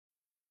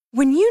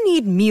When you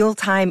need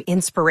mealtime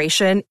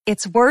inspiration,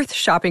 it's worth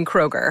shopping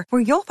Kroger,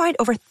 where you'll find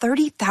over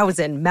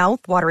 30,000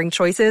 mouth-watering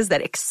choices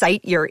that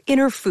excite your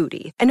inner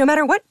foodie. And no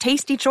matter what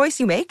tasty choice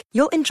you make,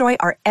 you'll enjoy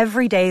our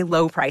everyday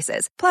low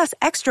prices, plus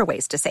extra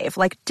ways to save,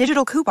 like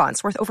digital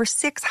coupons worth over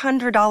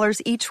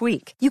 $600 each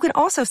week. You can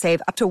also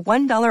save up to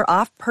 $1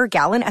 off per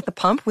gallon at the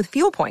pump with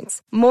fuel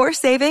points. More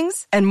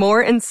savings and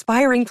more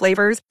inspiring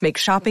flavors make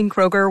shopping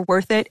Kroger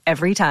worth it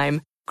every time.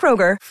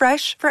 Kroger,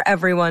 fresh for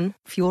everyone.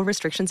 Fuel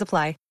restrictions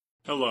apply.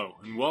 Hello,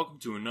 and welcome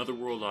to Another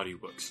World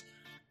Audiobooks.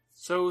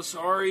 So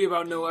sorry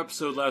about no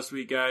episode last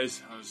week,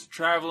 guys. I was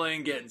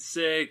traveling, getting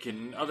sick,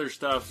 and other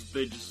stuff.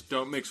 They just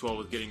don't mix well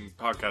with getting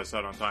podcasts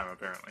out on time,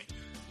 apparently.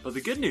 But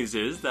the good news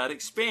is that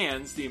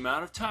expands the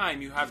amount of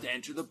time you have to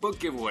enter the book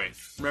giveaway.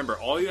 Remember,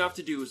 all you have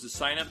to do is to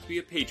sign up to be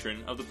a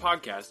patron of the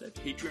podcast at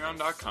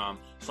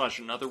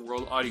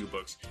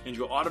patreon.com/anotherworldaudiobooks, and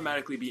you'll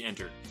automatically be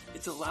entered.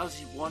 It's a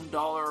lousy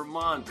 $1 a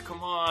month.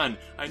 Come on.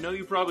 I know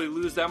you probably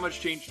lose that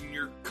much change in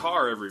your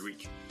car every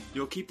week.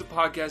 You'll keep the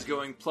podcast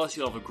going, plus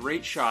you'll have a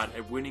great shot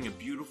at winning a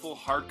beautiful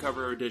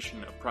hardcover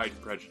edition of Pride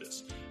and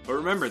Prejudice. But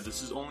remember,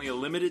 this is only a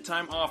limited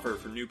time offer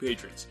for new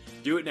patrons.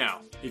 Do it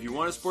now. If you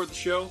want to support the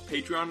show,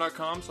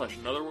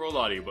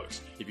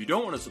 patreon.com/anotherworldaudiobooks. If you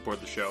don't want to support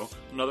the show,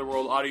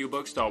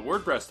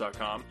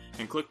 anotherworldaudiobooks.wordpress.com,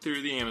 and click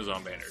through the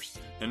Amazon banners.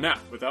 And now,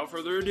 without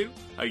further ado,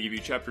 I give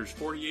you chapters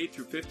 48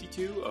 through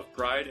 52 of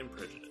Pride and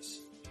Prejudice.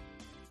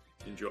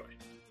 Enjoy.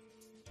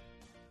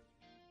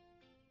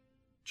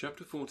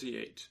 Chapter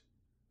 48.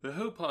 The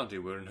whole party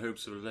were in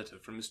hopes of a letter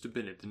from Mr.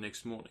 Bennet the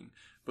next morning,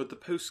 but the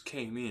post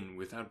came in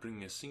without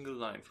bringing a single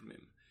line from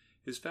him.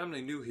 His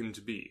family knew him to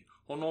be,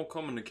 on all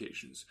common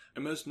occasions, a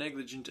most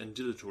negligent and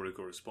dilatory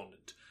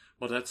correspondent,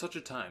 but at such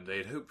a time they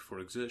had hoped for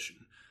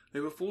exertion.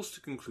 They were forced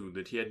to conclude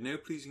that he had no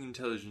pleasing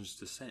intelligence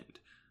to send.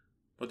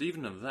 But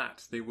even of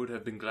that they would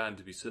have been glad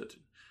to be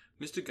certain.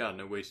 Mr.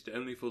 Gardiner waited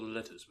only for the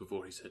letters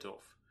before he set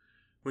off.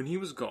 When he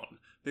was gone,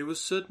 they were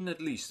certain at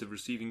least of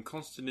receiving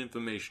constant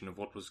information of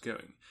what was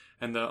going,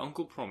 and their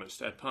uncle promised,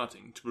 at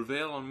parting, to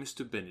prevail on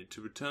Mr. Bennet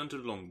to return to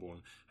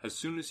Longbourn as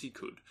soon as he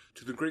could,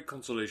 to the great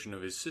consolation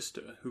of his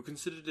sister, who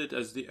considered it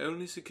as the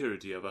only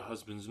security of her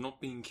husband's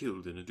not being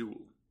killed in a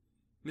duel.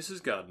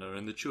 Mrs. Gardiner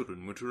and the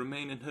children were to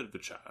remain in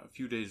Hertfordshire a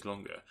few days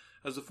longer,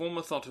 as the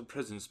former thought her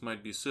presence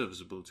might be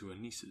serviceable to her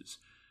nieces.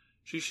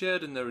 She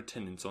shared in their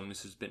attendance on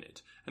Mrs.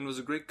 Bennet, and was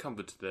a great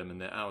comfort to them in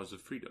their hours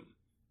of freedom.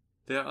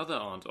 Their other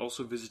aunt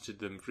also visited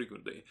them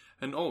frequently,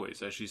 and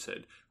always, as she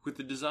said, with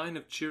the design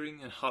of cheering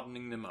and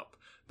hardening them up,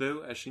 though,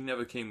 as she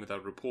never came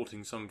without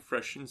reporting some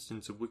fresh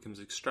instance of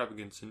Wickham's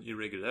extravagance and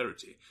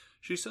irregularity,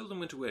 she seldom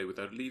went away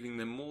without leaving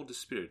them more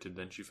dispirited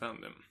than she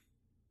found them.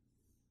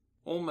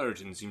 All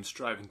Meryton seemed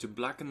striving to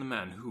blacken the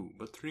man who,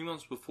 but 3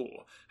 months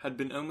before, had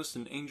been almost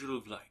an angel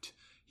of light.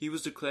 He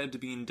was declared to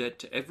be in debt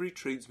to every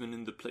tradesman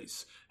in the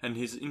place, and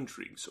his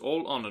intrigues,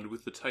 all honoured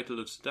with the title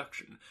of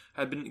seduction,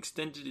 had been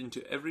extended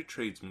into every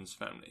tradesman's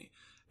family.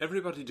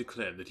 Everybody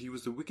declared that he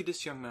was the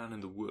wickedest young man in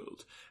the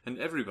world, and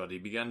everybody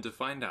began to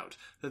find out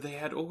that they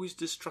had always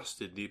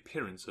distrusted the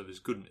appearance of his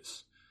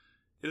goodness.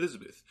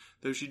 Elizabeth,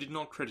 though she did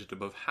not credit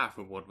above half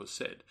of what was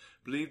said,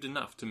 believed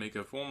enough to make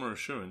her former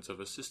assurance of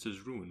her sister's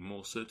ruin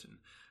more certain,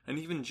 and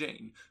even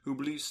Jane, who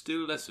believed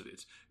still less of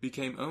it,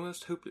 became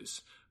almost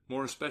hopeless,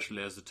 more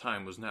especially as the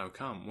time was now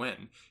come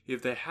when,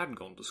 if they had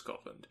gone to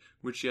Scotland,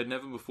 which she had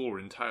never before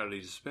entirely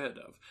despaired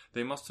of,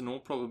 they must in all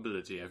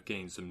probability have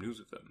gained some news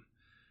of them.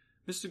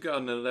 Mr.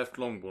 Gardiner left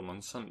Longbourn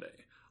on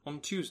Sunday. On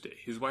Tuesday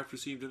his wife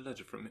received a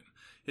letter from him.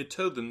 It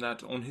told them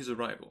that, on his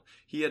arrival,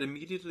 he had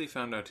immediately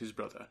found out his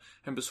brother,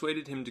 and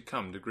persuaded him to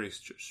come to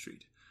Gracechurch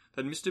Street.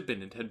 That Mr.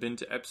 Bennet had been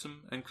to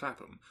Epsom and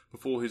Clapham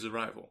before his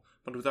arrival,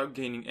 but without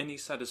gaining any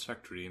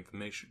satisfactory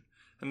information,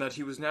 and that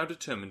he was now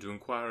determined to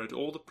inquire at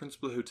all the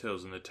principal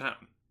hotels in the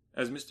town,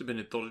 as Mr.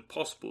 Bennet thought it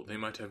possible they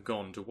might have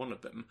gone to one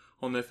of them,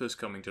 on their first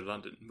coming to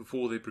London,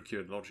 before they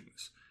procured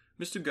lodgings.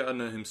 Mr.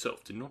 Gardiner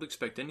himself did not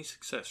expect any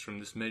success from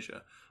this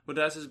measure, but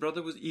as his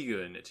brother was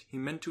eager in it, he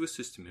meant to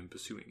assist him in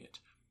pursuing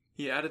it.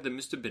 He added that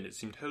Mr. Bennet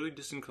seemed wholly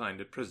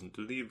disinclined at present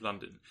to leave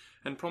London,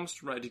 and promised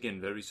to write again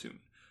very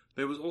soon.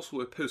 There was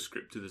also a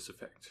postscript to this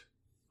effect.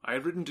 I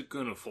have written to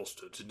Colonel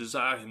Forster to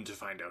desire him to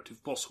find out,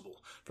 if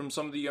possible, from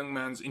some of the young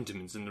man's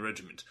intimates in the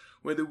regiment,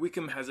 whether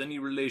Wickham has any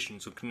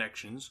relations or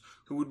connections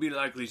who would be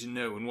likely to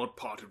know in what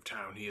part of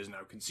town he has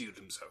now concealed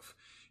himself.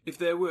 If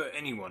there were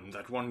anyone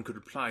that one could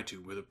apply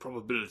to with a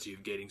probability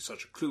of getting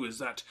such a clue as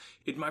that,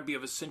 it might be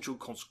of essential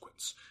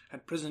consequence.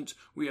 At present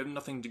we have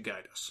nothing to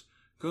guide us.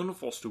 Colonel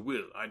Forster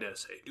will, I dare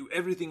say, do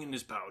everything in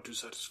his power to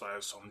satisfy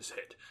us on this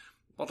head.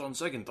 But on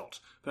second thought,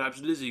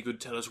 perhaps Lizzie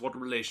could tell us what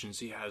relations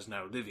he has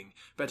now living,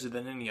 better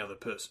than any other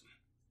person.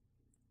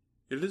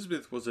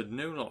 Elizabeth was at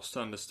no loss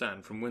to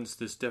understand from whence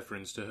this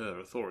deference to her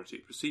authority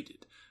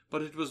proceeded,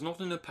 but it was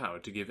not in her power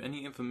to give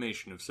any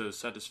information of so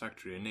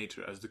satisfactory a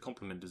nature as the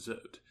compliment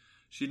deserved.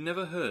 She had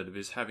never heard of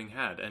his having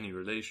had any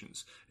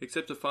relations,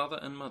 except a father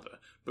and mother,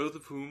 both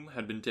of whom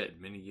had been dead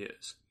many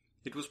years.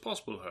 It was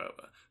possible,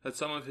 however, that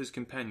some of his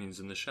companions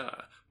in the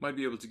shire might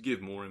be able to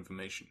give more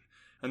information,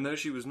 and though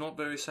she was not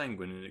very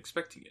sanguine in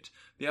expecting it,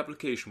 the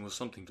application was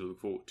something to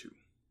look forward to.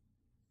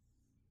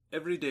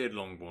 Every day at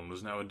Longbourn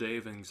was now a day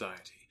of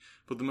anxiety,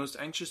 but the most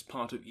anxious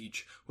part of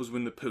each was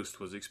when the post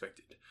was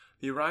expected.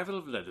 The arrival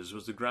of letters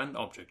was the grand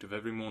object of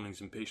every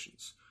morning's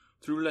impatience.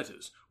 Through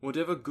letters,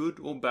 whatever good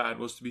or bad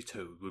was to be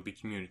told would be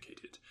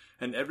communicated,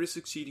 and every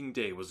succeeding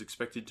day was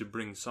expected to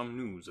bring some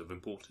news of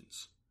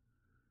importance.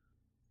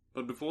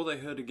 But before they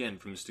heard again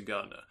from Mr.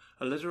 Gardiner,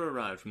 a letter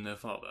arrived from their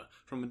father,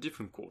 from a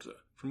different quarter,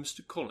 from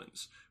Mr.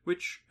 Collins,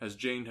 which, as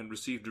Jane had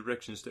received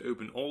directions to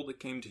open all that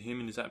came to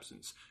him in his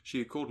absence, she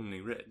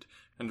accordingly read,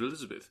 and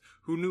Elizabeth,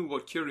 who knew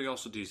what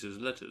curiosities his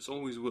letters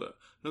always were,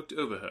 looked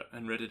over her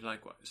and read it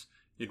likewise.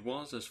 It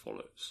was as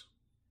follows.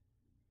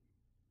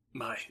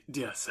 My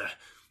dear sir,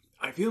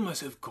 I feel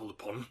myself called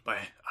upon by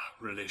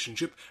our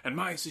relationship and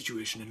my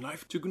situation in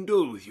life to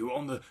condole with you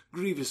on the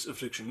grievous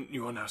affliction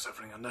you are now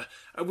suffering under,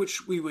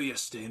 which we were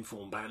yesterday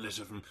informed by a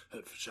letter from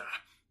Hertfordshire.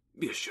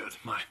 Be assured,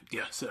 my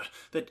dear sir,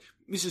 that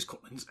Mrs.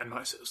 Collins and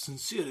myself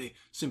sincerely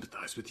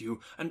sympathise with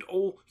you and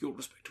all your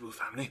respectable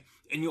family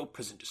in your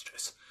present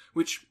distress,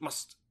 which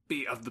must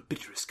be of the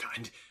bitterest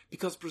kind,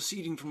 because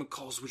proceeding from a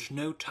cause which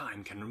no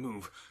time can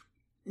remove.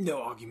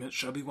 No argument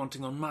shall be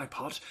wanting on my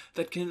part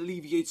that can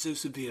alleviate so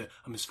severe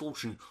a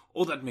misfortune,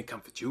 or that may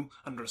comfort you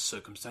under a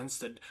circumstance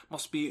that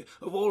must be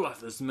of all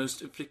others the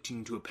most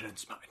afflicting to a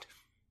parent's mind.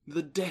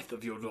 The death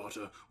of your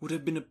daughter would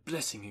have been a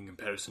blessing in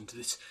comparison to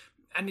this,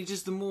 and it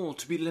is the more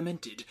to be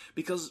lamented,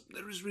 because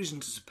there is reason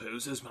to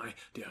suppose, as my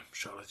dear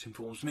Charlotte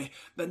informs me,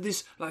 that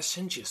this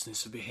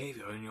licentiousness of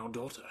behaviour in your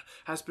daughter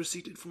has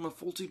proceeded from a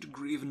faulty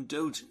degree of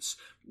indulgence,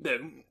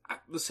 though,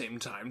 at the same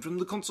time, from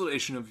the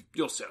consolation of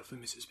yourself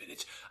and Mrs.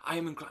 Bennet, I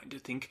am inclined to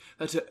think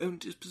that her own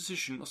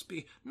disposition must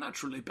be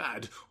naturally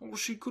bad, or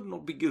she could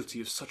not be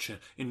guilty of such an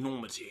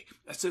enormity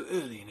at so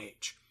early an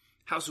age.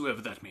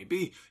 Howsoever that may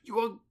be, you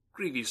are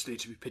grievously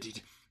to be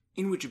pitied,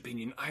 in which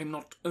opinion I am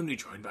not only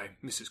joined by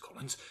Mrs.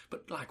 Collins,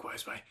 but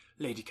likewise by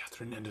Lady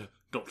Catherine and her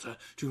daughter,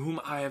 to whom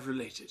I have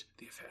related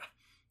the affair.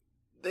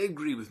 They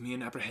agree with me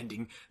in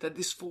apprehending that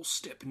this false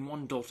step in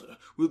one daughter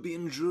will be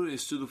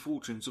injurious to the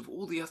fortunes of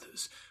all the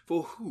others,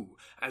 for who,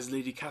 as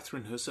Lady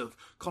Catherine herself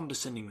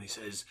condescendingly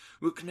says,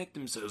 will connect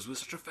themselves with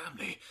such a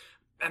family?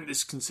 And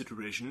this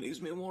consideration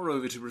leaves me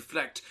moreover to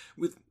reflect,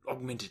 with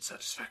augmented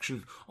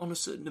satisfaction, on a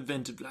certain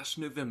event of last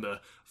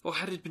November, for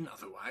had it been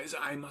otherwise,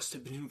 I must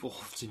have been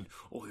involved in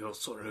all your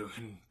sorrow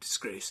and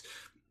disgrace.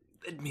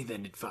 Let me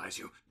then advise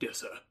you, dear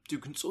sir, to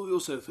console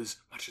yourself as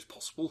much as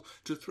possible,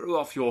 to throw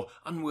off your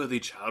unworthy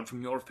child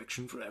from your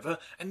affection for ever,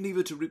 and leave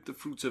her to reap the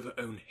fruits of her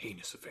own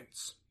heinous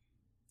offence.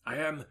 I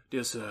am,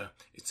 dear sir,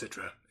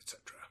 etc.,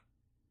 etc.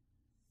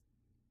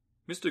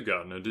 Mr.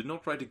 Gardiner did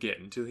not write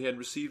again till he had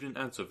received an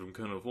answer from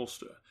Colonel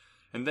Forster,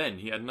 and then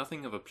he had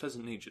nothing of a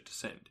pleasant nature to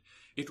send.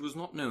 It was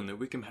not known that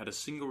Wickham had a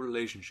single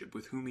relationship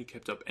with whom he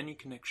kept up any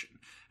connection,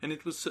 and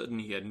it was certain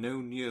he had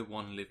no near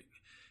one living.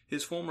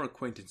 His former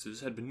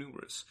acquaintances had been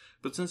numerous,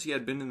 but since he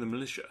had been in the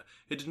militia,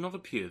 it did not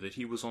appear that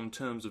he was on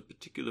terms of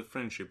particular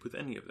friendship with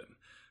any of them.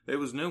 There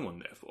was no one,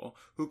 therefore,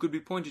 who could be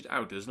pointed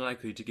out as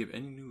likely to give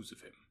any news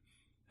of him.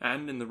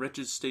 And in the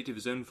wretched state of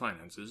his own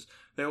finances,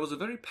 there was a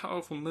very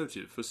powerful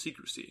motive for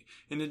secrecy,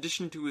 in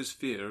addition to his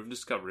fear of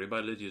discovery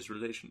by Lydia's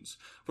relations,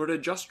 for it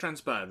had just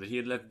transpired that he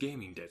had left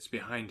gaming debts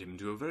behind him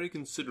to a very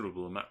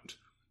considerable amount.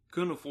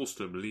 Colonel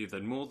Forster believed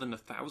that more than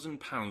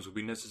 £1,000 would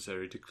be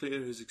necessary to clear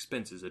his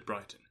expenses at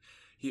Brighton.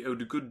 He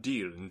owed a good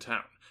deal in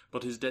town,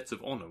 but his debts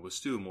of honour were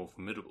still more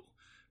formidable.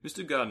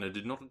 Mr. Gardiner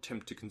did not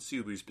attempt to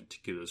conceal these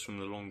particulars from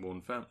the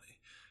Longbourn family.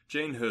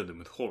 Jane heard them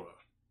with horror.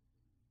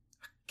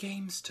 "A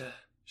gamester!"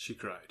 she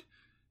cried.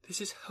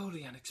 "This is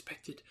wholly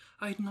unexpected.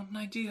 I had not an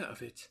idea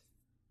of it."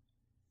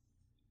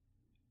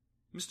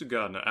 Mr.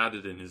 Gardiner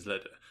added in his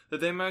letter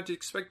that they might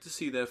expect to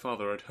see their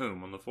father at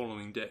home on the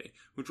following day,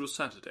 which was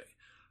Saturday.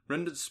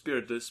 Rendered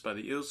spiritless by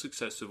the ill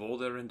success of all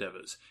their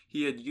endeavours,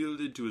 he had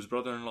yielded to his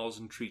brother-in-law's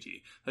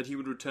entreaty that he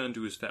would return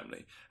to his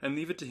family, and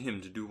leave it to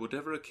him to do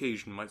whatever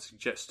occasion might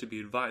suggest to be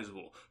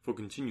advisable for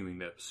continuing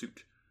their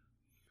pursuit.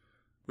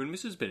 When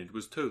Mrs. Bennet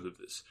was told of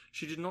this,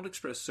 she did not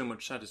express so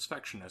much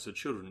satisfaction as her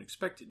children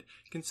expected,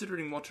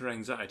 considering what her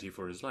anxiety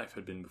for his life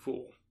had been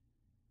before.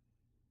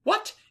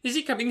 "What, is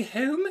he coming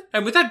home,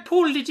 and with that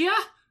poor Lydia?"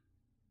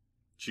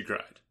 she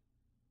cried.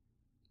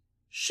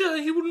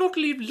 "Sure he will not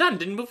leave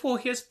London before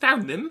he has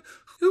found them.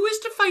 Who is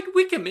to fight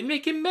Wickham and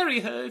make him marry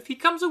her if he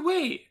comes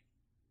away?"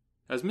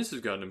 As Mrs.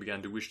 Gardiner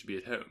began to wish to be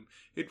at home,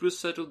 it was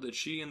settled that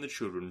she and the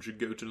children should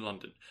go to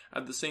London,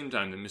 at the same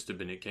time that Mr.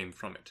 Bennet came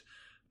from it.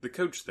 The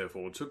coach,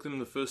 therefore, took them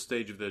the first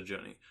stage of their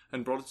journey,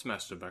 and brought its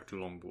master back to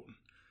Longbourn.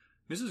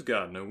 Mrs.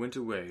 Gardiner went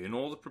away in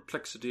all the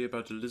perplexity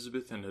about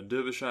Elizabeth and her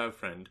Derbyshire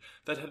friend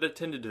that had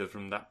attended her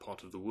from that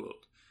part of the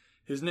world.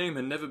 His name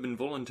had never been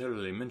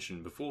voluntarily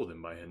mentioned before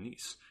them by her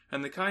niece,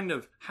 and the kind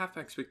of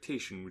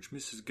half-expectation which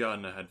Mrs.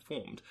 Gardiner had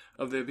formed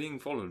of their being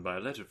followed by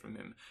a letter from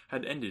him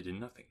had ended in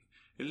nothing.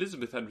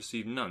 Elizabeth had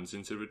received none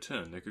since her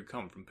return that could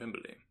come from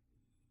Pemberley.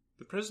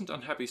 The present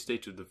unhappy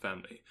state of the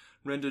family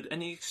rendered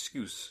any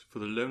excuse for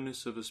the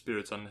lowness of her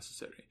spirits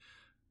unnecessary.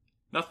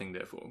 Nothing,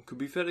 therefore, could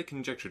be fairly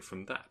conjectured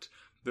from that,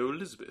 though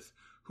Elizabeth,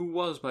 who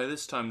was by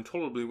this time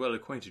tolerably well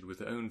acquainted with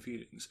her own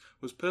feelings,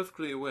 was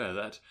perfectly aware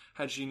that,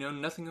 had she known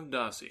nothing of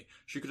Darcy,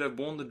 she could have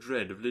borne the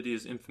dread of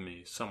Lydia's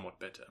infamy somewhat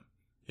better.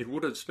 It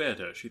would have spared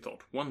her, she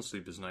thought, one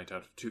sleepless night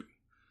out of 2.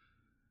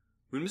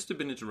 When Mr.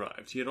 Bennet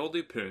arrived, he had all the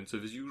appearance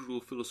of his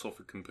usual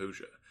philosophic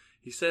composure.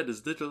 He said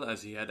as little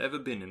as he had ever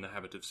been in the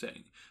habit of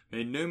saying,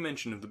 made no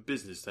mention of the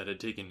business that had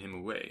taken him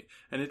away,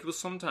 and it was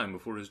some time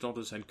before his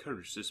daughters had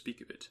courage to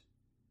speak of it.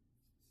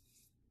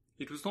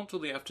 It was not till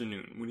the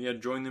afternoon, when he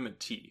had joined them at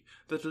tea,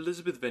 that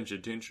Elizabeth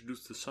ventured to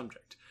introduce the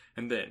subject,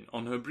 and then,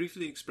 on her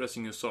briefly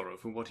expressing her sorrow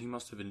for what he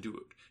must have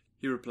endured,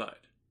 he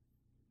replied,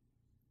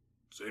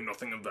 "Say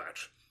nothing of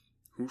that.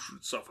 Who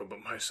should suffer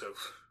but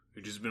myself?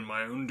 It has been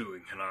my own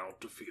doing, and I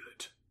ought to feel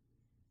it."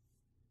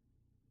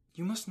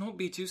 "You must not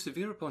be too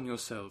severe upon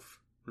yourself,"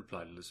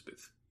 replied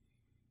Elizabeth.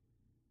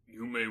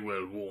 "You may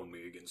well warn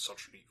me against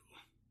such an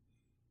evil.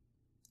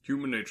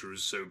 Human nature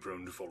is so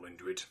prone to fall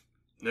into it.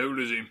 No,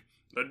 Lizzie,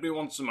 let me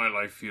once in my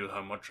life feel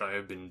how much I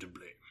have been to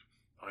blame.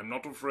 I am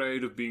not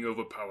afraid of being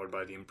overpowered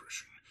by the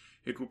impression.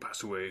 It will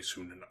pass away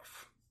soon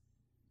enough."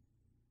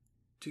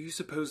 "Do you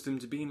suppose them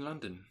to be in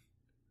London?"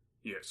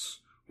 "Yes.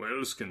 Where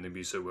else can they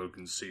be so well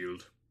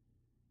concealed?"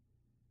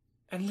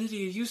 "And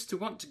Lydia used to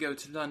want to go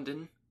to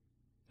London,"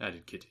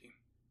 added Kitty.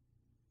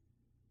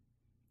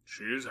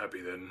 "She is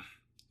happy then,"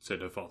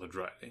 said her father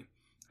dryly,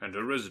 "and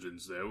her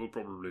residence there will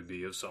probably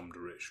be of some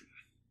duration."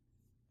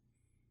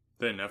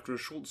 Then, after a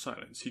short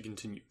silence, he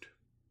continued,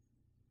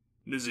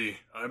 "Lizzie,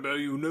 I bear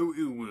you no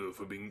ill will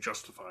for being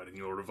justified in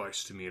your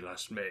advice to me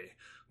last May,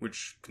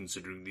 which,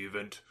 considering the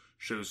event,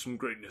 shows some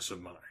greatness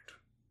of mind."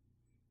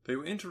 They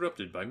were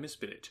interrupted by Miss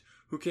Bennet,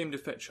 who came to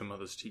fetch her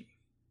mother's tea.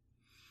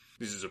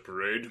 "This is a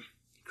parade,"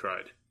 he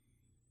cried,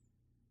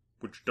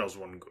 "which does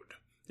one good.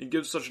 It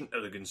gives such an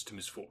elegance to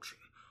misfortune.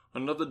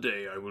 Another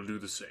day I will do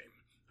the same.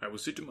 I will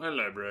sit in my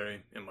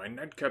library, in my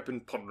nightcap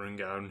and pondering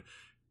gown,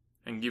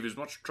 and give as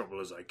much trouble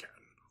as I can.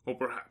 Or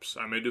perhaps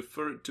I may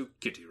defer it till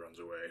Kitty runs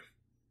away."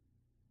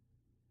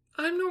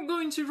 "I'm not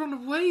going to run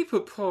away,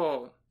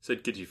 Papa,"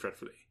 said Kitty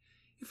fretfully.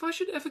 "If I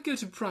should ever go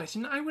to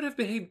Brighton, I would have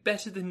behaved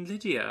better than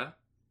Lydia."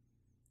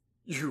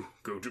 "You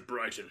go to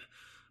Brighton!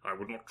 I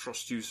would not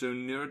trust you so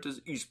near it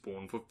as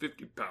Eastbourne for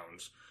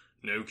 £50.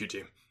 No,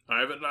 Kitty, I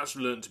have at last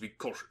learnt to be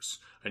cautious,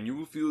 and you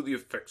will feel the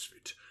effects of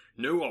it.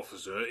 No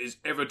officer is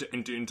ever to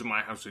enter into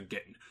my house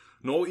again,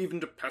 nor even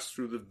to pass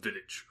through the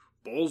village.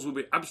 Balls will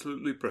be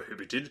absolutely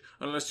prohibited,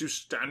 unless you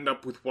stand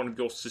up with one of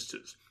your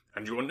sisters,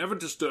 and you are never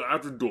to stir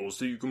out of doors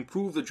till you can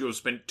prove that you have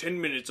spent 10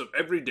 minutes of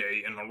every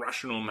day in a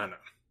rational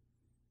manner."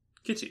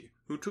 Kitty,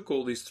 who took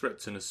all these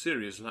threats in a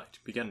serious light,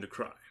 began to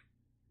cry.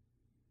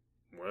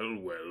 "Well,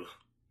 well,"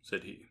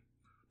 said he,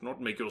 "do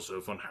not make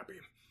yourself unhappy.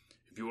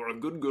 If you are a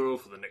good girl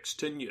for the next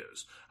 10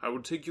 years, I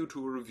will take you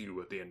to a review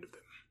at the end of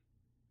them."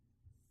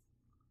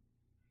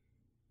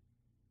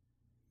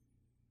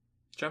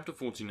 Chapter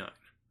 49.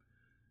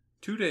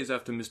 2 days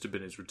after Mr.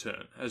 Bennet's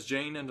return, as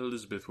Jane and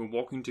Elizabeth were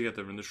walking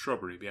together in the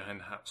shrubbery behind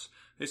the house,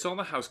 they saw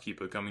the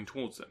housekeeper coming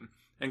towards them,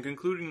 and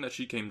concluding that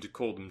she came to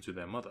call them to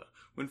their mother,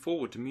 went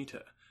forward to meet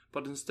her,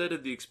 but instead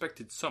of the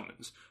expected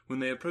summons, when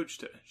they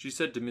approached her, she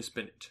said to Miss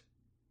Bennet,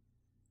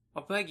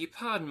 "I beg your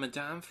pardon,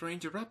 madame, for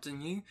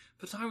interrupting you,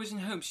 but I was in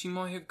hopes you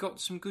might have got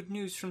some good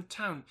news from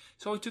town,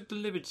 so I took the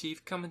liberty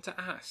of coming to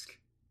ask."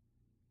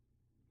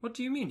 "What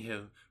do you mean,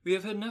 Hill? We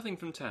have heard nothing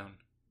from town."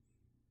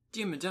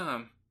 "Dear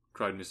madame,"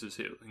 cried Mrs.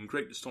 Hill, in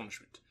great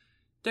astonishment,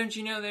 "don't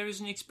you know there is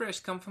an express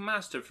come for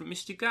master from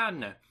Mr.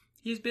 Gardiner?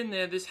 He has been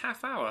there this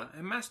half hour,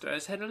 and master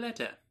has had a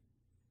letter."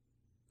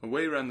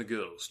 Away ran the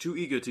girls, too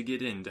eager to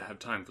get in to have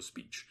time for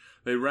speech.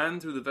 They ran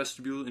through the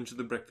vestibule into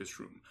the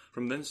breakfast-room,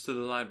 from thence to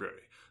the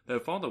library. Their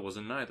father was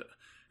in neither,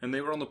 and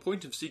they were on the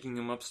point of seeking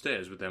him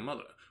upstairs with their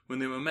mother, when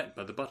they were met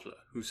by the butler,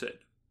 who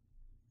said,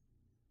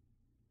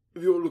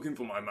 "If you are looking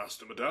for my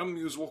master, madame,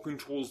 he is walking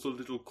towards the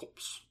little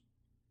copse."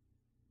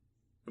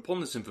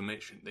 Upon this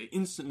information, they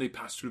instantly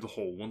passed through the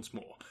hall once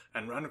more,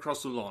 and ran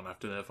across the lawn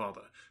after their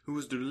father, who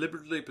was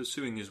deliberately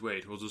pursuing his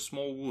way towards a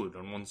small wood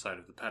on one side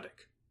of the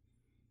paddock.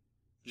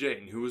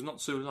 Jane, who was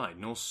not so light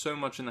nor so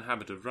much in the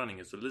habit of running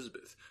as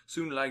Elizabeth,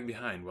 soon lagged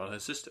behind, while her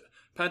sister,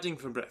 panting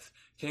for breath,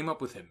 came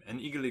up with him and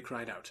eagerly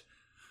cried out,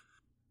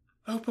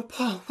 "Oh,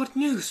 Papa, what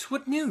news?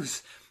 What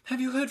news? Have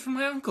you heard from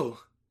my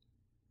uncle?"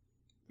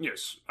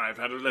 "Yes, I have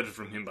had a letter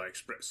from him by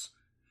express."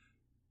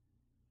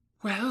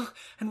 "Well,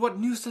 and what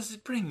news does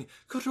it bring,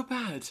 good or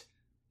bad?"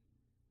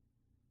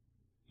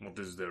 "What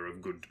is there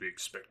of good to be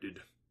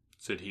expected?"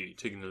 said he,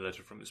 taking the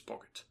letter from his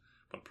pocket.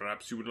 "But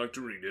perhaps you would like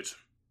to read it."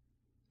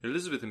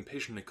 Elizabeth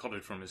impatiently caught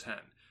it from his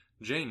hand.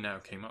 Jane now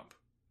came up.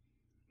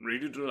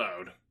 "Read it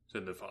aloud,"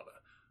 said the father,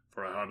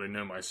 "for I hardly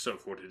know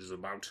myself what it is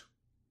about."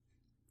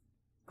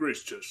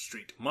 "Gracechurch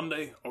Street,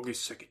 Monday,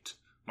 August 2nd.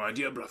 My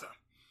dear brother,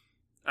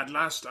 at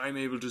last I am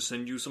able to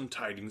send you some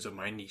tidings of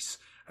my niece,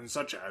 and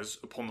such as,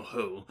 upon the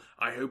whole,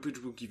 I hope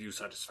it will give you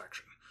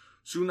satisfaction.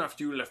 Soon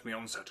after you left me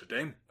on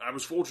Saturday, I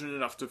was fortunate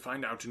enough to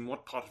find out in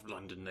what part of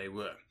London they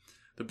were.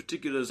 The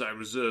particulars I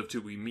reserve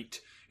till we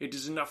meet. It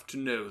is enough to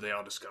know they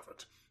are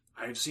discovered.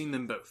 I have seen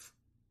them both."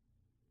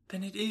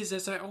 "Then it is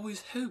as I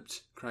always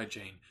hoped," cried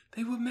Jane.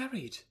 "They were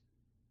married."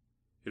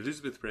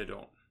 Elizabeth read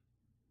on.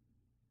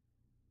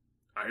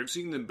 "I have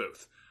seen them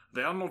both.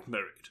 They are not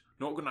married,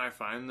 nor can I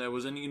find there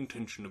was any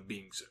intention of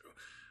being so.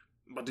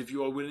 But if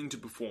you are willing to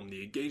perform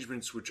the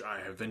engagements which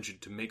I have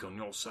ventured to make on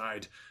your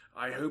side,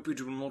 I hope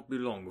it will not be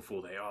long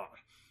before they are.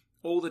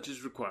 All that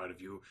is required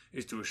of you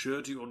is to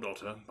assure to your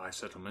daughter, by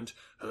settlement,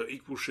 her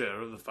equal share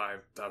of the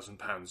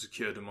 £5,000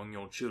 secured among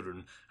your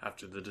children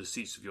after the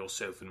decease of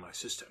yourself and my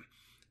sister,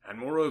 and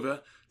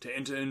moreover, to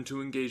enter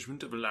into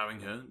engagement of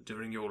allowing her,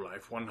 during your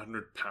life,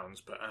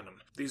 £100 per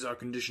annum. These are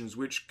conditions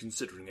which,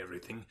 considering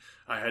everything,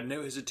 I had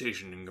no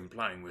hesitation in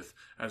complying with,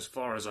 as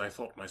far as I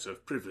thought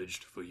myself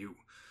privileged for you.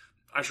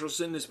 I shall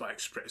send this by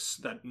express,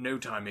 that no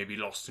time may be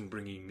lost in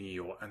bringing me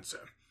your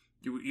answer.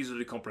 You will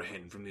easily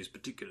comprehend from these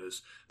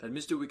particulars that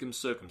Mr. Wickham's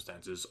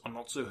circumstances are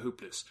not so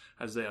hopeless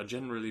as they are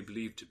generally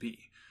believed to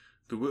be.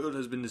 The world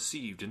has been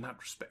deceived in that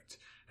respect,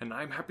 and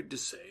I am happy to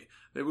say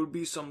there will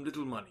be some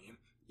little money,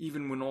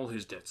 even when all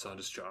his debts are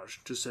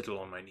discharged, to settle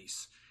on my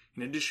niece,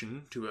 in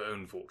addition to her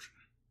own fortune.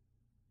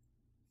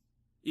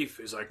 If,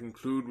 as I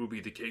conclude will be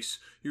the case,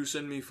 you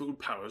send me full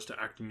powers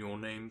to act in your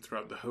name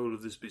throughout the whole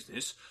of this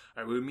business,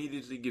 I will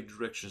immediately give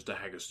directions to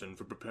Haggerston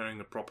for preparing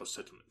a proper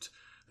settlement.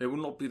 There will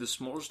not be the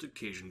smallest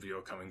occasion for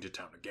your coming to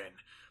town again.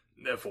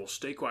 Therefore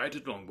stay quiet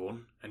at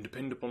Longbourn, and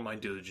depend upon my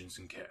diligence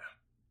and care.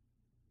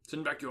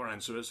 Send back your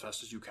answer as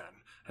fast as you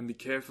can, and be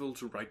careful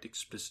to write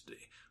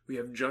explicitly. We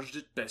have judged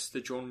it best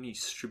that your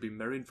niece should be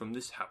married from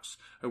this house,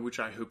 of which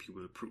I hope you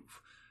will approve.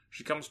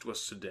 She comes to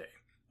us today.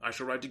 I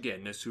shall write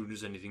again as soon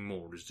as anything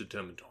more is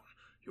determined on.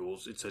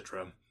 Yours,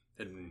 etc.,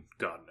 Edmund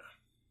Gardner."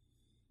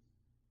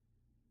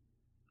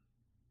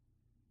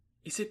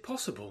 "Is it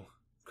possible?"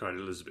 cried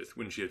Elizabeth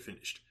when she had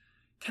finished.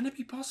 "Can it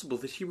be possible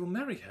that he will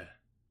marry her?"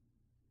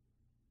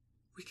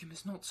 "Wickham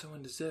is not so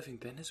undeserving,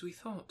 then, as we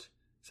thought,"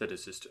 said her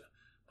sister.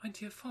 "My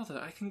dear father,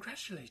 I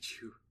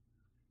congratulate you."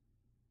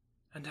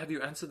 "And have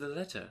you answered the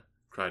letter?"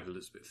 cried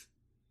Elizabeth.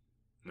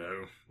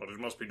 "No, but it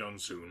must be done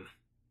soon."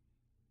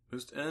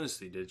 Most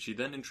earnestly did she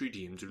then entreat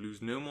him to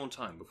lose no more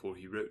time before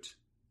he wrote.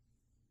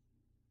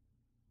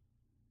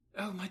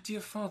 "Oh, my dear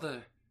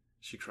father,"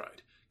 she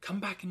cried, "come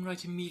back and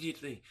write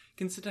immediately.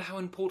 Consider how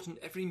important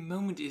every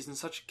moment is in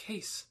such a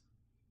case."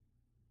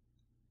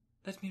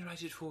 "Let me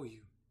write it for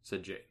you,"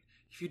 said Jane,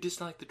 "if you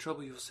dislike the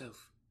trouble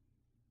yourself."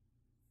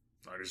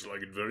 "I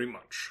dislike it very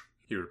much,"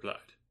 he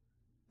replied,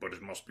 "but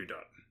it must be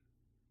done."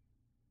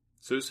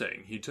 So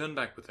saying, he turned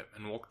back with him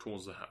and walked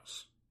towards the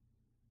house.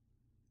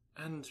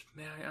 "And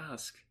may I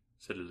ask,"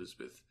 said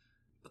Elizabeth,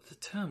 "but the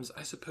terms,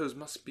 I suppose,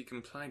 must be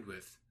complied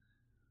with."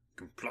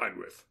 "Complied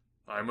with?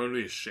 I am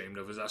only ashamed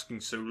of his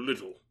asking so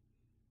little."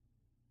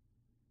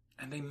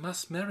 "And they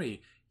must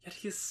marry, yet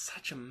he is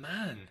such a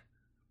man."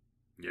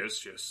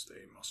 Yes,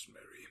 they must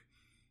marry.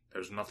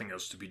 There is nothing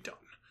else to be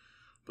done.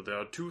 But there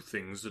are two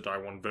things that I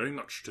want very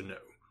much to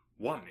know.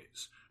 One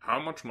is, how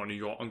much money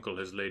your uncle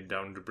has laid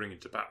down to bring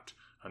it about,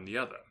 and the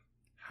other,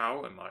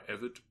 how am I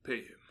ever to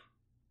pay him?"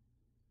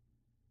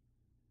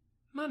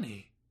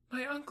 "Money?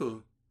 My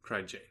uncle?"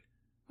 cried Jane.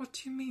 "What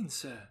do you mean,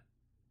 sir?"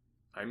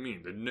 "I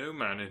mean that no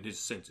man in his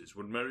senses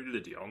would marry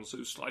Lydia on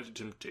so slight a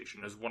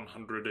temptation as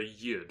 100 a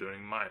year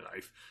during my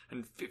life,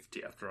 and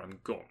 50 after I'm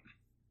gone."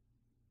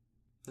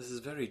 "This is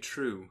very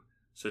true,"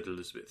 said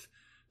Elizabeth,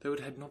 "though it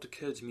had not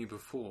occurred to me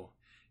before.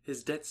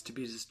 His debts to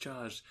be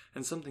discharged,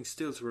 and something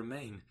still to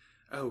remain.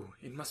 Oh,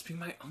 it must be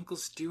my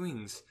uncle's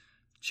doings.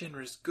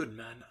 Generous, good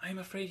man, I am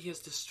afraid he has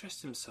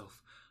distressed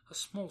himself. A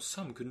small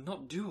sum could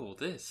not do all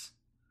this."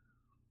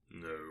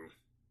 "No,"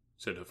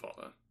 said her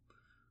father.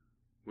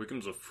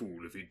 "Wickham's a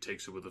fool if he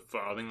takes her with a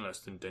farthing less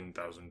than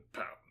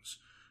 £10,000.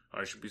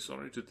 I should be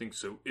sorry to think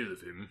so ill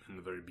of him in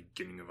the very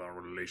beginning of our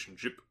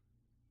relationship."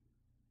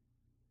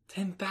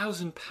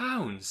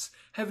 £10,000!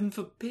 Heaven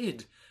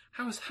forbid!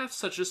 How is half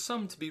such a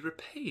sum to be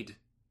repaid?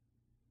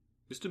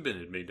 Mr.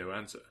 Bennet made no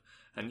answer,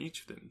 and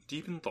each of them,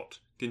 deep in thought,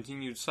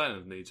 continued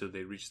silently till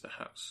they reached the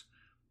house.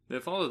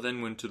 Their father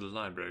then went to the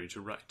library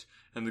to write,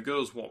 and the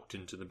girls walked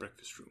into the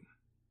breakfast-room.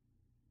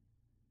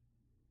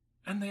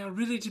 "And they are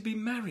really to be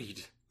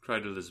married!"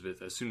 cried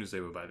Elizabeth as soon as they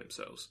were by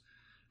themselves.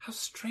 "How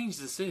strange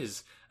this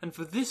is, and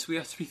for this we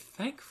are to be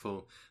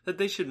thankful. That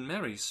they should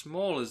marry,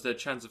 small as their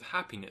chance of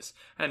happiness,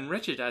 and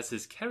wretched as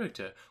his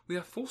character, we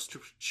are forced to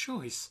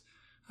rejoice.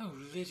 Oh,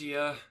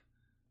 Lydia!"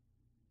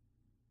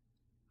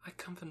 "I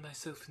comfort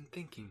myself in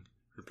thinking,"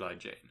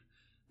 replied Jane,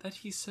 "that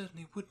he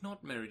certainly would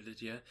not marry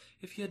Lydia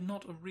if he had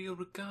not a real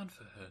regard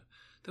for her.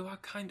 Though our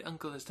kind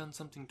uncle has done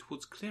something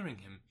towards clearing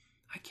him,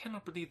 I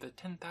cannot believe that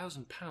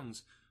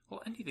 £10,000,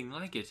 or anything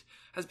like it,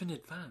 has been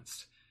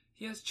advanced.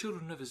 He has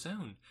children of his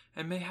own,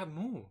 and may have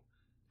more.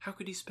 How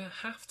could he spare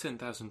half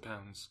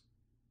 £10,000?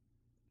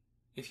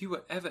 "If you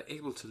were ever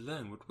able to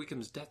learn what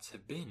Wickham's debts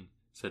have been,"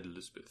 said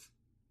Elizabeth,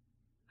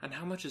 "and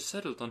how much is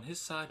settled on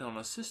his side on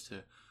our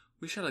sister,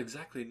 we shall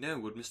exactly know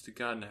what Mr.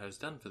 Gardner has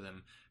done for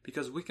them,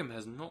 because Wickham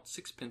has not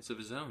sixpence of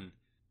his own.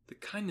 The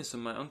kindness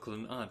of my uncle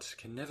and aunt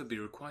can never be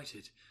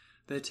requited.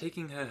 Their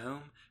taking her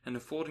home and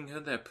affording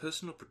her their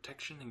personal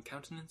protection and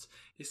countenance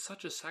is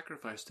such a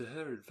sacrifice to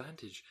her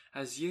advantage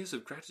as years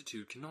of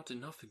gratitude cannot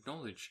enough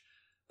acknowledge.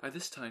 By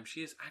this time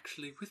she is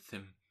actually with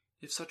them.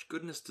 If such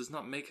goodness does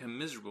not make her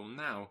miserable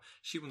now,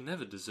 she will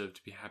never deserve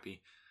to be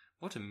happy.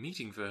 What a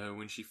meeting for her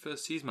when she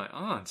first sees my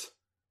aunt!"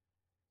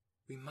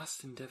 "We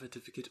must endeavour to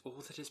forget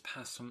all that has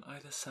passed on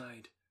either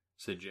side,"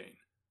 said Jane.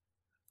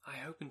 "I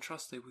hope and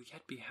trust they will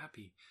yet be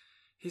happy.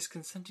 His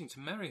consenting to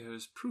marry her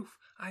is proof,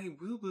 I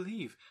will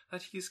believe,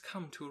 that he has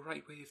come to a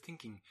right way of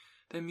thinking.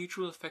 Their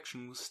mutual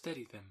affection will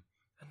steady them,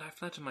 and I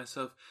flatter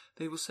myself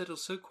they will settle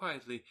so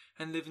quietly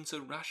and live in so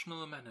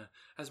rational a manner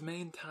as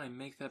may in time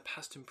make their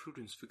past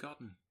imprudence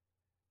forgotten."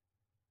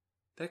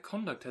 "Their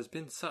conduct has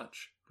been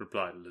such,"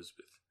 replied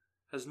Elizabeth,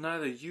 "as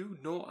neither you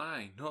nor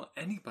I nor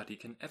anybody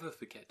can ever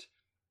forget.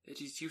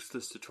 It is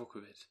useless to talk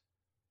of it."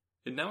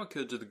 It now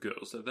occurred to the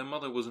girls that their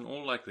mother was in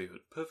all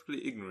likelihood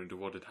perfectly ignorant of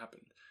what had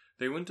happened.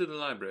 They went to the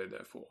library,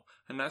 therefore,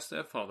 and asked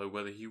their father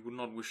whether he would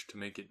not wish to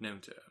make it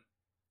known to her.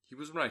 He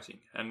was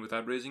writing, and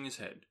without raising his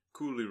head,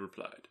 coolly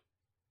replied,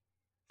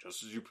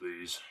 "Just as you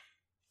please."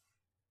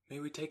 "May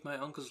we take my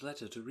uncle's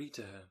letter to read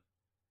to her?"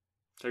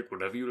 "Take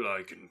whatever you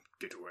like and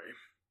get away."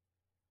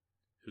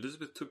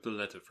 Elizabeth took the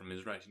letter from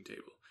his writing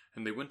table,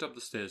 and they went up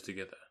the stairs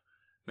together.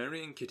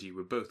 Mary and Kitty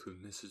were both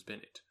with Mrs.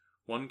 Bennet.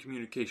 One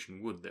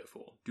communication would,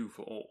 therefore, do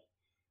for all.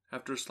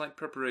 After a slight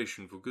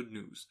preparation for good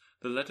news,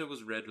 the letter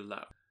was read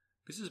aloud.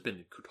 Mrs.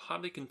 Bennet could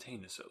hardly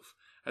contain herself.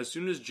 As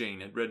soon as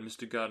Jane had read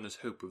Mr. Gardiner's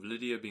hope of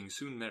Lydia being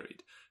soon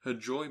married, her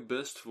joy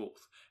burst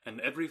forth,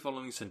 and every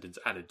following sentence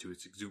added to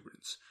its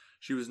exuberance.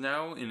 She was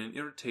now in an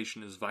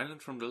irritation as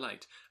violent from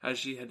delight as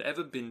she had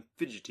ever been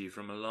fidgety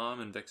from alarm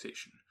and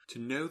vexation. To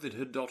know that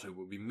her daughter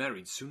would be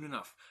married soon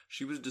enough,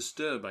 she was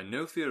disturbed by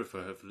no fear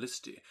for her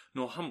felicity,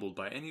 nor humbled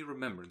by any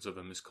remembrance of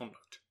her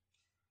misconduct.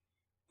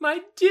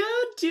 "My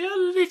dear, dear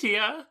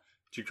Lydia,"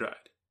 she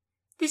cried,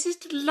 "this is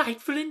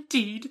delightful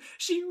indeed.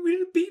 She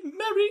will be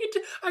married.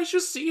 I shall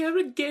see her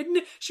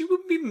again. She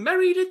will be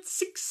married at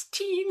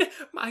 16.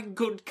 My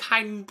good,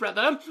 kind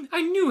brother.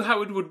 I knew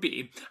how it would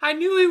be. I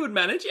knew he would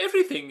manage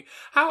everything.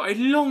 How I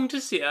long to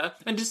see her,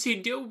 and to see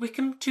dear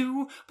Wickham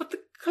too. But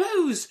the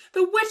clothes,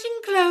 the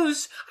wedding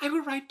clothes! I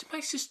will write to my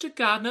sister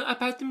Gardiner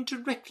about them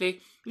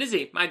directly.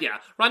 Lizzie, my dear,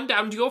 run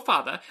down to your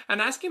father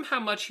and ask him how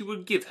much he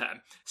will give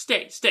her.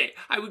 Stay,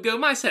 I will go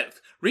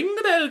myself. Ring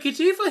the bell,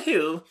 Kitty, for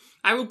Hill.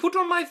 I will put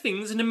on my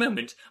things in a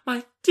moment.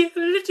 My dear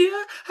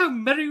Lydia, how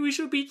merry we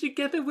shall be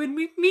together when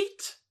we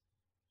meet."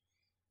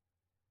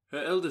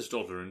 Her eldest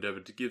daughter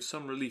endeavoured to give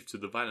some relief to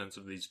the violence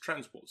of these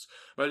transports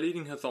by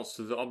leading her thoughts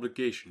to the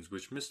obligations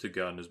which Mr.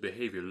 Gardiner's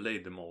behaviour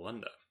laid them all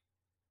under.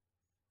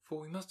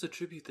 "For we must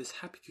attribute this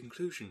happy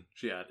conclusion,"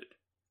 she added,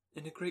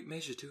 "in a great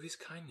measure to his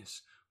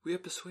kindness. We are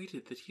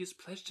persuaded that he has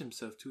pledged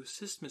himself to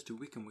assist Mr.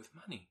 Wickham with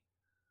money."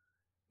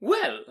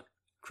 "Well,"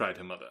 cried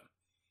her mother,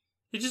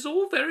 "it is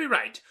all very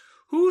right.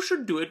 Who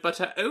should do it but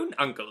her own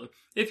uncle?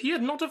 If he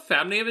had not a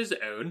family of his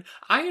own,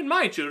 I and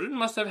my children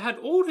must have had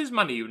all his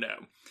money, you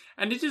know.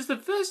 And it is the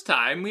first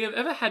time we have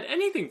ever had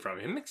anything from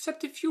him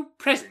except a few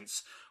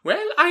presents.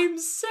 Well, I am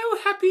so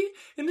happy.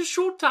 In a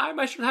short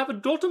time I shall have a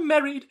daughter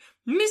married.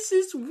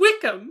 Mrs.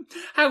 Wickham!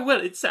 How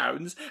well it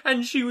sounds!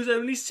 And she was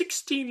only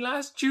 16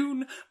 last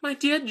June. My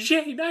dear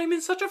Jane, I am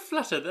in such a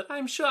flutter that I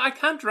am sure I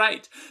can't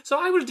write. So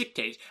I will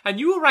dictate, and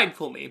you will write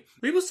for me.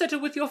 We will settle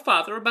with your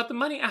father about the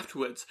money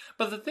afterwards,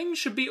 but the things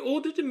should be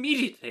ordered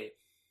immediately."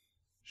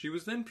 She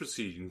was then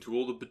proceeding to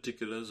all the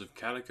particulars of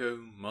calico,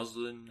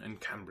 muslin, and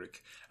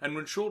cambric, and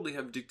would shortly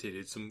have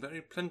dictated some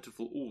very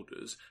plentiful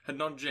orders, had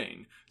not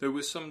Jane, though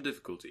with some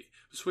difficulty,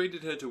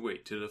 persuaded her to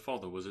wait till her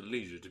father was at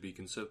leisure to be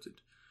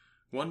consulted.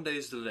 One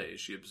day's delay,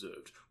 she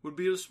observed, would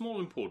be of small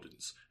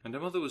importance, and her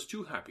mother was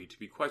too happy to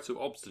be quite so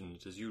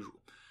obstinate as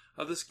usual.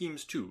 Other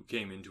schemes, too,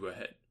 came into her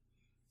head.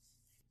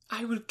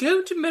 "I will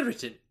go to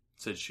Meryton,"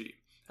 said she,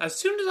 "as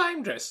soon as I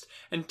am dressed,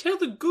 and tell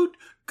the good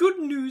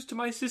news to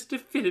my sister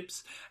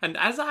Phillips, and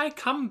as I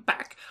come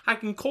back I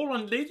can call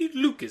on Lady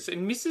Lucas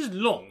and Mrs.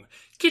 Long.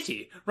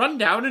 Kitty, run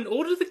down and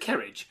order the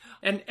carriage.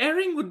 An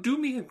airing would do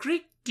me a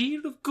great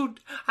deal of good,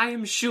 I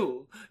am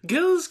sure.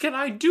 Girls, can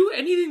I do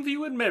anything for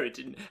you at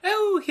Meryton?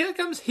 Oh, here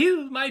comes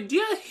Hill, my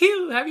dear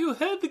Hill. Have you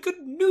heard the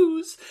good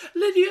news?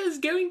 Lydia is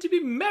going to be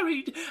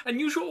married, and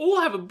you shall all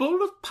have a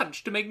bowl of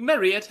punch to make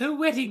merry at her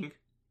wedding."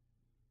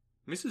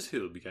 Mrs.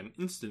 Hill began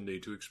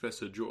instantly to express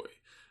her joy.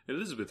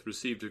 Elizabeth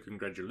received her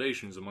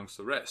congratulations amongst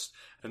the rest,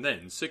 and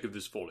then, sick of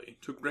this folly,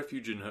 took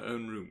refuge in her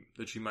own room,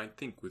 that she might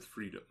think with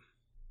freedom.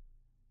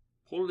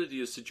 Poor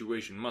Lydia's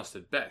situation must,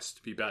 at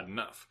best, be bad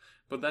enough,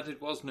 but that it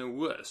was no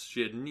worse,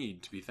 she had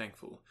need to be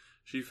thankful.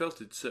 She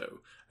felt it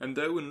so, and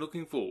though, in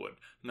looking forward,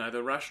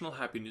 neither rational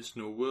happiness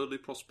nor worldly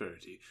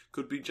prosperity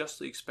could be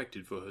justly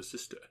expected for her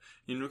sister,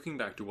 in looking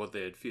back to what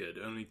they had feared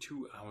only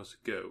 2 hours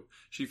ago,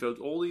 she felt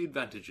all the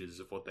advantages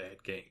of what they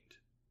had gained.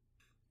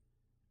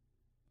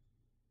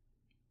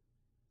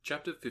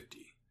 Chapter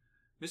 50.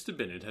 Mr.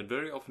 Bennet had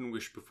very often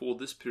wished before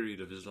this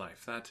period of his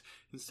life that,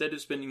 instead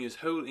of spending his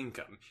whole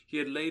income, he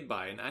had laid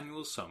by an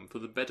annual sum for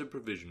the better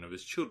provision of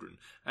his children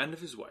and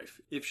of his wife,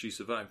 if she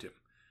survived him.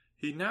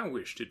 He now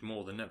wished it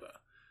more than ever.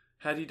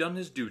 Had he done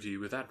his duty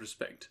with that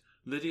respect,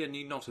 Lydia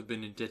need not have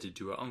been indebted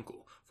to her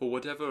uncle for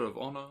whatever of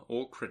honour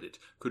or credit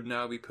could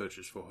now be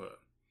purchased for her.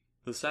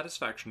 The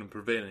satisfaction of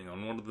prevailing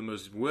on one of the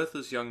most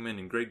worthless young men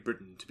in Great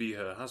Britain to be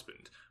her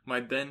husband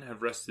might then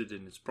have rested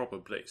in its proper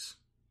place.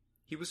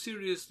 He was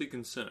seriously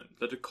concerned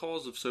that a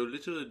cause of so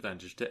little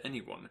advantage to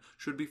anyone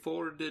should be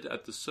forwarded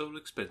at the sole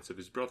expense of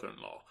his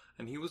brother-in-law,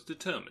 and he was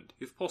determined,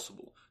 if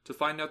possible, to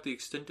find out the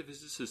extent of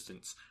his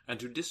assistance, and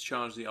to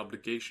discharge the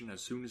obligation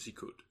as soon as he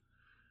could.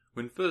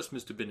 When first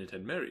Mr. Bennet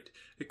had married,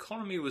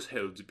 economy was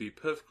held to be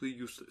perfectly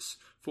useless,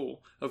 for,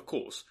 of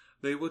course,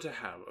 they were to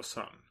have a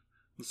son.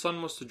 The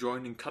son was to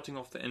join in cutting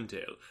off the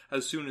entail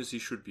as soon as he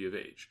should be of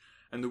age,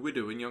 and the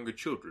widow and younger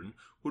children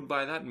would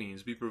by that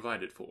means be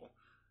provided for.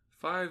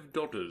 5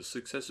 daughters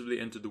successively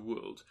entered the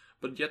world,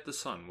 but yet the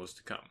son was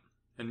to come,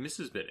 and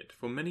Mrs. Bennet,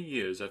 for many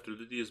years after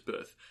Lydia's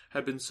birth,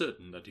 had been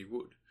certain that he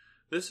would.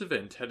 This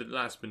event had at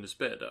last been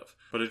despaired of,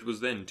 but it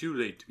was then too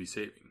late to be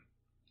saving.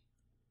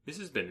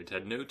 Mrs. Bennet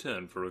had no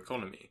turn for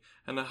economy,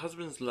 and her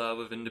husband's love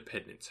of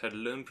independence had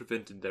alone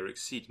prevented their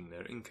exceeding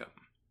their income.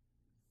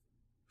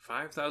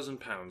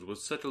 £5,000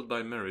 was settled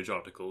by marriage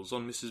articles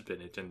on Mrs.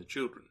 Bennet and the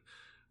children,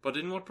 but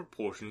in what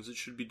proportions it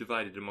should be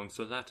divided amongst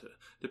the latter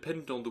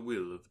depended on the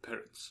will of the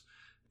parents.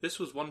 This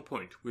was one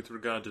point, with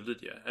regard to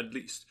Lydia, at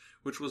least,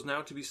 which was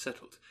now to be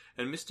settled,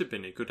 and Mr.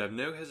 Bennet could have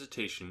no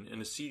hesitation in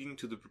acceding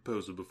to the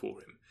proposal before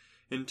him,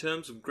 in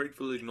terms of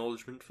grateful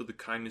acknowledgment for the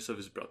kindness of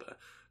his brother.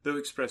 Though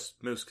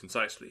expressed most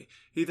concisely,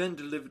 he then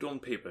delivered on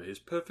paper his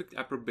perfect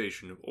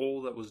approbation of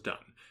all that was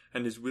done,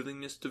 and his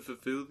willingness to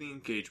fulfil the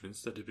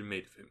engagements that had been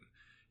made of him.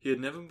 He had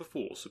never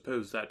before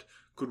supposed that,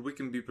 could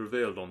Wickham be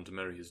prevailed on to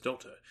marry his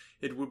daughter,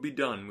 it would be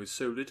done with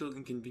so little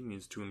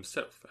inconvenience to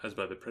himself as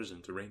by the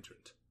present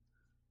arrangement.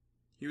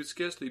 He would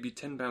scarcely be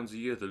 £10 a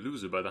year the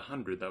loser by the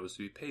 100 that was to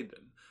be paid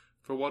them,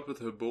 for what with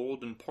her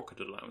board and pocket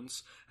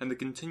allowance, and the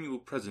continual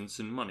presents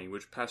in money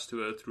which passed to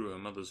her through her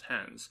mother's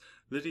hands,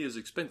 Lydia's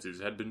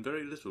expenses had been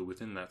very little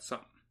within that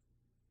sum.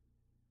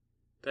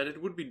 That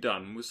it would be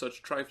done with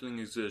such trifling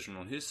exertion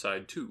on his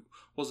side, too,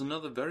 was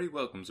another very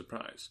welcome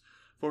surprise,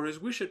 for his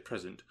wish at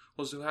present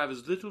was to have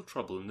as little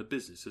trouble in the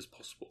business as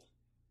possible.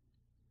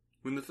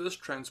 When the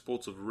first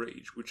transports of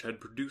rage which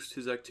had produced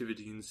his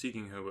activity in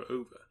seeking her were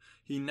over,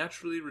 he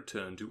naturally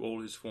returned to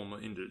all his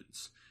former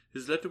indolence.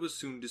 His letter was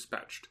soon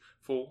dispatched,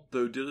 for,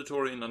 though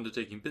dilatory in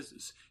undertaking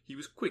business, he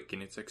was quick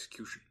in its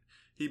execution.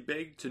 He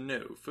begged to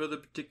know further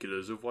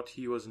particulars of what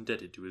he was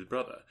indebted to his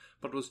brother,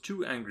 but was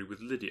too angry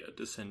with Lydia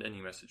to send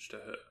any message to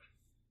her.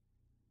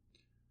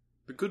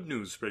 The good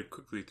news spread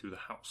quickly through the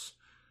house,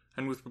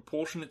 and with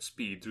proportionate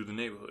speed through the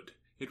neighbourhood.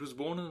 It was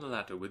borne in the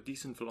latter with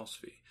decent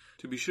philosophy.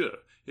 To be sure,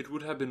 it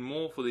would have been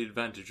more for the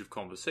advantage of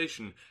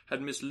conversation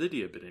had Miss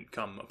Lydia Bennet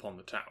come upon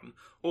the town,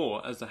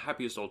 or, as the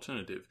happiest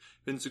alternative,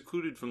 been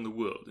secluded from the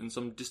world in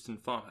some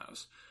distant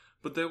farmhouse.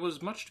 But there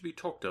was much to be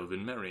talked of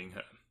in marrying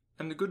her,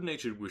 and the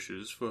good-natured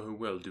wishes for her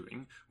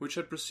well-doing, which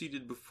had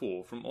proceeded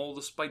before from all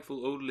the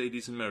spiteful old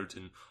ladies in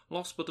Meryton,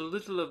 lost but a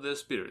little of their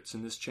spirits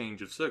in this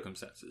change of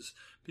circumstances,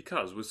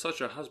 because with such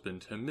a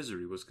husband her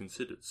misery was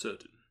considered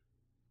certain.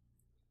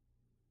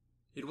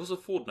 It was a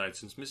fortnight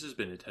since Mrs.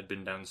 Bennet had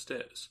been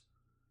downstairs,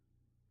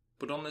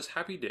 but on this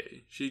happy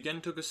day she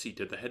again took a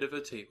seat at the head of her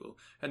table,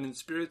 and in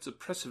spirits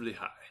oppressively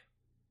high.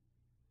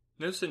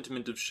 No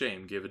sentiment of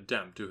shame gave a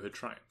damp to her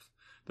triumph.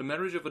 The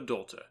marriage of a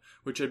daughter,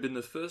 which had been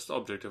the first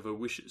object of her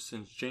wishes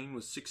since Jane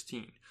was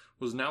 16,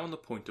 was now on the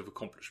point of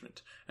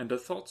accomplishment, and her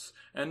thoughts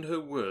and her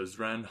words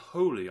ran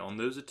wholly on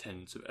those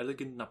attendants of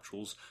elegant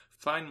nuptials,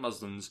 fine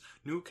muslins,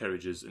 new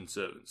carriages, and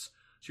servants.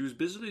 She was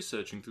busily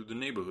searching through the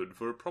neighbourhood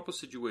for a proper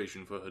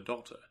situation for her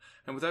daughter,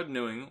 and without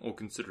knowing or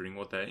considering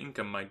what their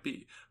income might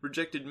be,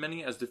 rejected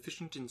many as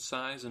deficient in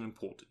size and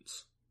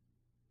importance.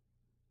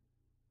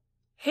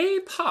 "Hay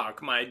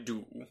Park might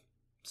do,"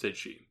 said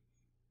she,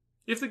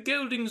 "if the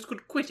Goldings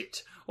could quit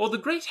it, or the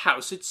great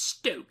house at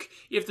Stoke,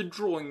 if the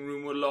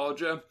drawing-room were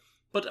larger.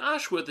 But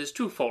Ashworth is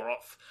too far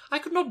off. I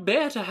could not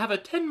bear to have her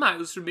 10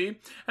 miles from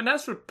me, and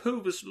as for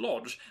Purvis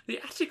Lodge, the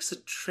attics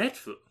are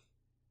dreadful."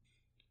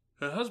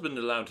 Her husband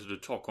allowed her to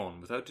talk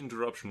on without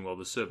interruption while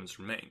the servants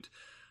remained.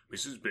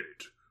 "Mrs.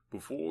 Bennet,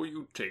 before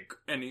you take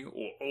any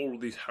or all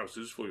these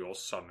houses for your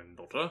son and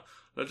daughter,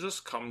 let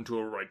us come to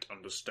a right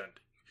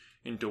understanding.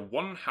 Into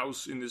one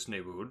house in this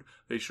neighbourhood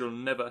they shall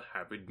never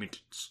have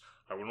admittance.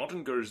 I will not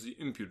encourage the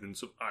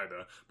impudence of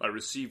either by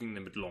receiving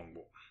them at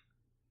Longbourn."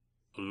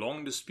 A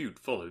long dispute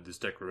followed this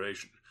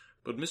declaration,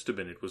 but Mr.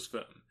 Bennet was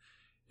firm.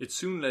 It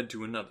soon led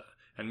to another,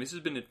 and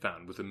Mrs. Bennet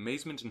found with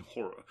amazement and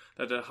horror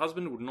that her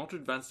husband would not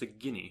advance a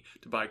guinea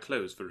to buy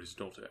clothes for his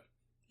daughter.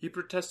 He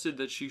protested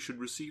that she should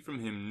receive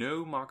from him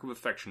no mark of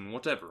affection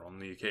whatever on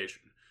the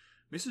occasion.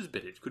 Mrs.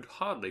 Bennet could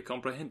hardly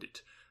comprehend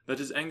it. that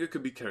his anger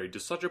could be carried to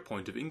such a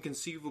point of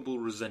inconceivable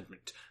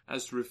resentment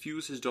as to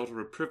refuse his daughter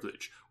a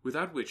privilege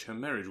without which her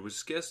marriage would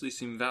scarcely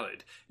seem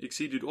valid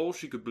exceeded all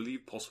she could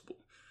believe possible.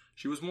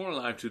 She was more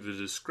alive to the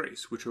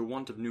disgrace which her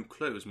want of new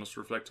clothes must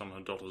reflect on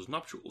her daughter's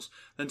nuptials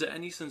than to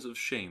any sense of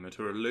shame at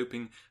her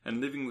eloping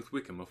and living with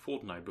Wickham a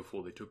fortnight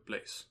before they took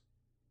place.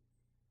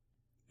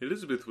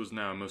 Elizabeth was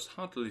now most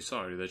heartily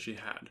sorry that she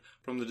had,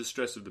 from the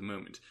distress of the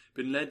moment,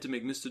 been led to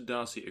make Mr.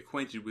 Darcy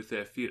acquainted with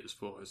their fears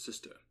for her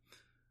sister.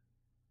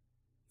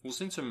 For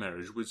since her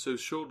marriage would so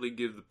shortly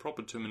give the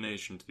proper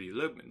termination to the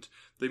elopement,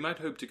 they might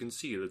hope to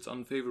conceal its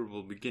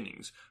unfavourable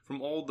beginnings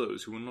from all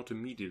those who were not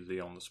immediately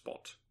on the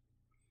spot.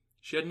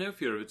 She had no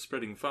fear of its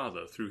spreading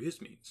farther through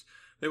his means.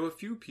 There were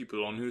few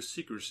people on whose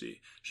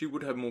secrecy she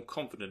would have more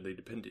confidently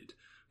depended,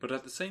 but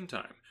at the same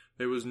time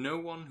there was no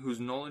one whose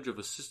knowledge of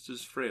a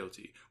sister's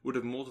frailty would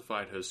have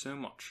mortified her so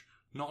much,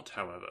 not,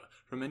 however,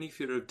 from any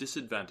fear of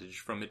disadvantage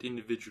from it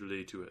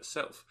individually to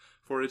herself,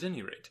 for at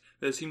any rate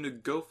there seemed a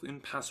gulf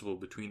impassable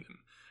between them.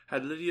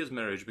 Had Lydia's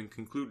marriage been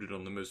concluded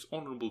on the most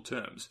honourable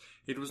terms,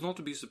 it was not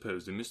to be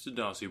supposed that Mr.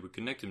 Darcy would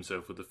connect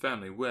himself with a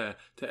family where,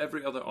 to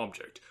every other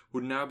object,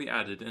 would now be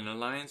added an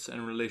alliance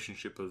and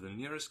relationship of the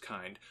nearest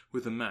kind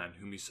with a man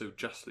whom he so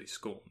justly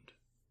scorned.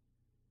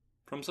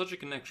 From such a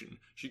connection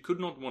she could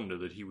not wonder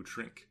that he would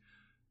shrink.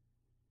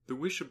 The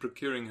wish of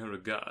procuring her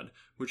regard,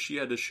 which she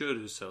had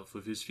assured herself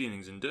of his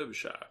feelings in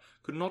Derbyshire,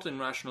 could not in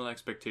rational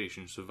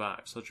expectation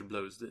survive such a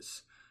blow as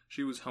this.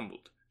 She was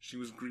humbled, she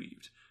was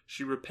grieved,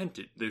 she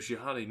repented, though she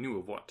hardly knew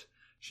of what.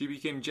 She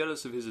became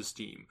jealous of his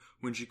esteem,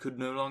 when she could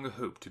no longer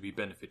hope to be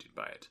benefited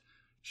by it.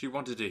 She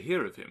wanted to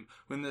hear of him,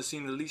 when there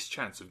seemed the least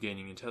chance of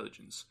gaining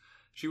intelligence.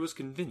 She was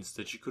convinced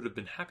that she could have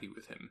been happy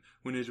with him,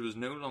 when it was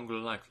no longer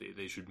likely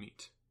they should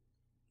meet.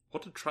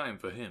 What a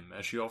triumph for him,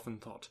 as she often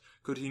thought,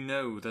 could he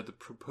know that the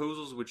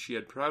proposals which she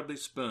had proudly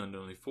spurned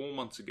only 4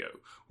 months ago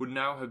would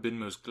now have been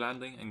most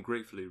gladly and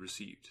gratefully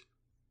received.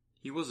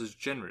 He was as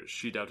generous,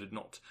 she doubted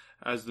not,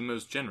 as the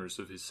most generous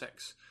of his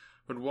sex,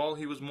 but while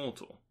he was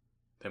mortal,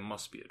 there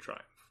must be a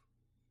triumph.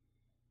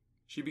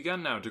 She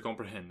began now to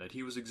comprehend that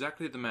he was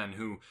exactly the man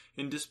who,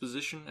 in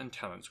disposition and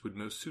talents, would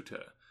most suit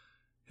her.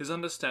 His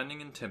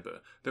understanding and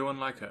temper, though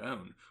unlike her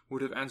own,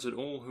 would have answered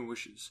all her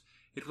wishes.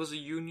 It was a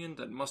union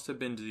that must have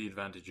been to the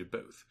advantage of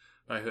both.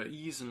 By her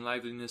ease and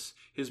liveliness,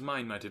 his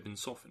mind might have been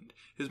softened,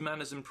 his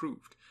manners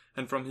improved,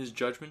 and from his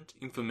judgment,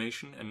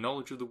 information, and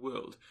knowledge of the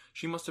world,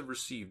 she must have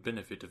received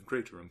benefit of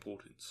greater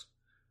importance.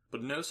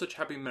 But no such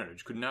happy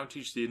marriage could now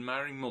teach the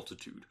admiring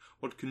multitude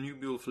what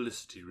connubial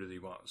felicity really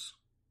was.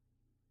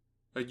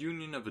 A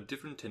union of a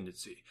different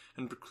tendency,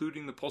 and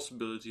precluding the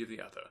possibility of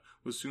the other,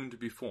 was soon to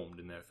be formed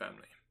in their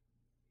family.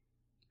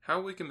 How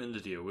Wickham and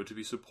Lydia were to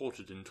be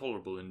supported in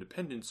tolerable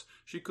independence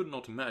she could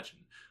not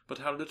imagine, but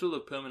how little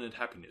of permanent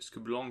happiness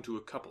could belong to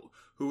a couple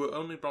who were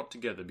only brought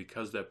together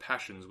because their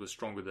passions were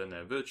stronger than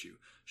their virtue,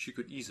 she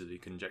could easily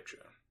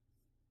conjecture.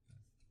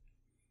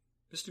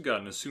 Mr.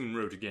 Gardiner soon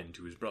wrote again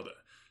to his brother.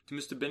 To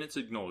Mr. Bennet's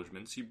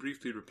acknowledgments he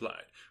briefly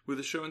replied, with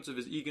assurance of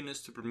his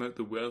eagerness to promote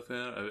the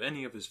welfare of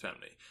any of his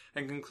family,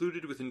 and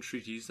concluded with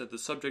entreaties that the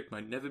subject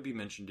might never be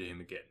mentioned to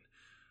him again.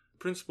 The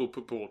principal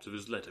purport of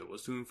his letter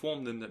was to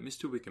inform them that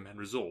Mr. Wickham had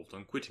resolved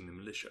on quitting the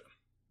militia.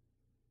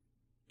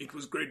 "It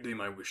was greatly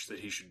my wish that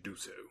he should do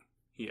so,"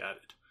 he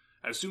added,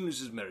 "as soon as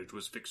his marriage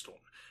was fixed on,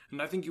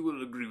 and I think you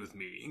will agree with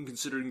me in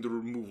considering the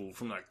removal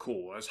from that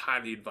corps as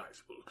highly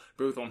advisable,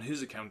 both on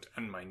his account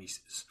and my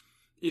niece's.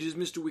 It is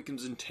Mr.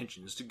 Wickham's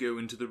intentions to go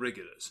into the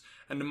regulars,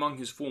 and among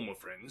his former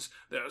friends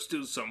there are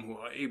still some who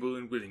are able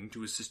and willing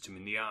to assist him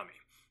in the army.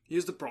 He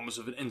has the promise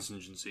of an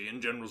ensigncy in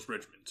General's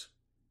regiment,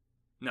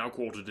 now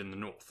quartered in the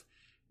north.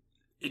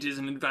 It is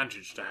an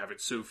advantage to have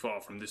it so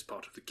far from this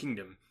part of the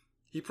kingdom.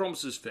 He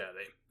promises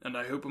fairly, and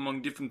I hope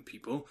among different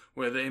people,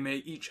 where they may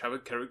each have a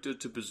character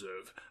to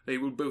preserve, they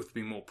will both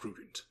be more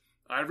prudent.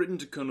 I have written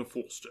to Colonel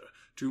Forster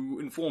to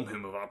inform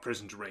him of our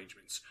present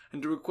arrangements,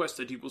 and to request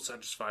that he will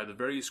satisfy the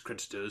various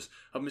creditors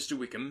of Mr.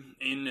 Wickham,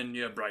 in and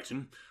near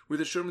Brighton, with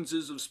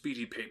assurances of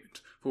speedy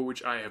payment, for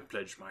which I have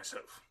pledged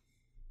myself.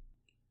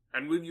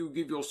 And will you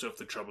give yourself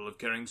the trouble of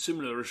carrying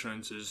similar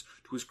assurances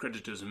to his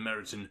creditors in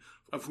Meryton,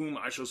 of whom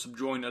I shall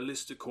subjoin a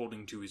list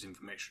according to his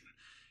information.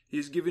 He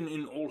has given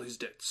in all his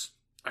debts.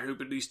 I hope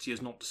at least he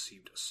has not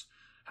deceived us.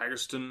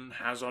 Haggerston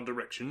has our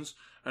directions,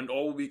 and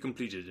all will be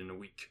completed in a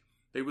week.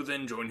 They will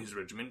then join his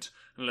regiment,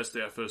 unless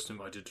they are first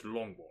invited to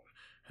Longbourn,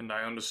 and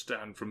I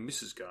understand from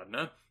Mrs.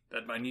 Gardiner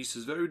that my niece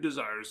is very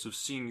desirous of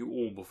seeing you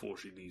all before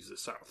she leaves the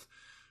south.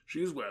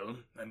 She is well,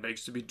 and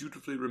begs to be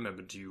dutifully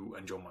remembered to you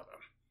and your mother.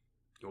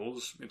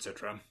 Yours,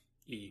 etc.,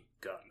 E.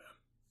 Gardiner.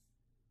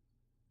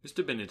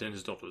 Mr. Bennet and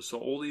his daughters saw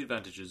all the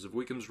advantages of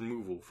Wickham's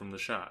removal from the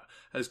Shire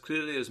as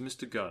clearly as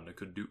Mr. Gardiner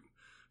could do,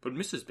 but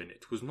Mrs.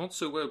 Bennet was not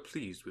so well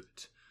pleased with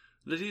it.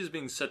 Lydia's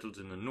being settled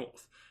in the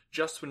north,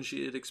 just when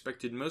she had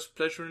expected most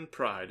pleasure and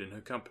pride in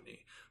her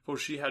company, for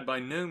she had by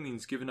no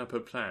means given up her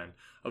plan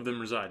of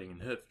them residing in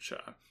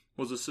Hertfordshire,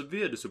 was a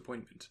severe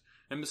disappointment,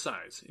 and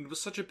besides, it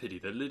was such a pity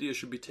that Lydia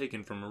should be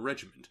taken from a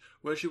regiment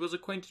where she was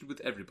acquainted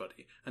with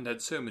everybody, and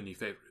had so many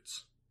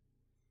favourites.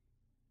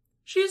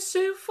 "She is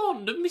so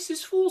fond of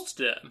Mrs.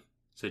 Forster,"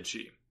 said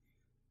she.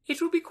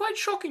 "It will be quite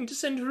shocking to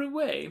send her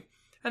away.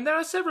 And there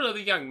are several other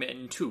young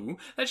men, too,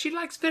 that she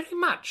likes very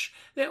much.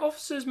 Their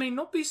officers may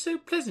not be so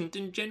pleasant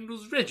in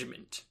General's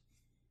regiment."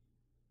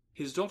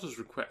 His daughter's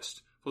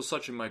request, for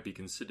such it might be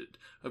considered,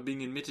 of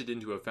being admitted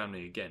into her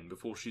family again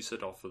before she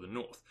set off for the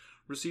north,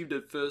 received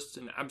at first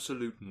an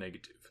absolute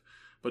negative.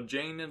 But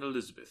Jane and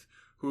Elizabeth,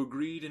 who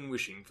agreed in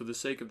wishing, for the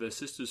sake of their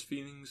sister's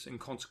feelings and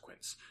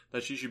consequence,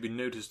 that she should be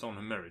noticed on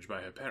her marriage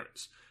by her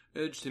parents,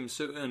 urged him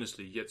so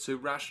earnestly, yet so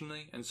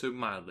rationally and so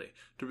mildly,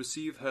 to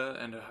receive her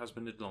and her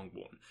husband at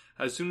Longbourn,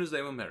 as soon as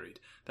they were married,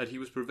 that he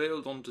was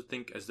prevailed on to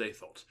think as they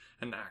thought,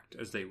 and act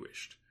as they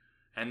wished.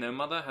 And their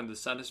mother had the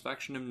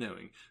satisfaction of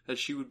knowing that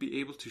she would be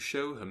able to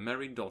show her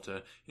married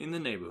daughter in the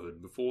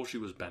neighbourhood before she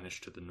was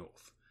banished to the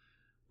north.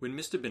 When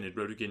Mr. Bennet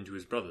wrote again to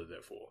his brother,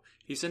 therefore,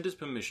 he sent his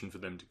permission for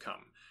them to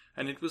come,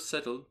 and it was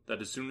settled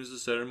that as soon as the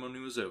ceremony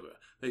was over,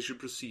 they should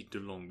proceed to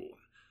Longbourn.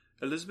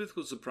 Elizabeth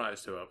was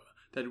surprised, however,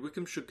 that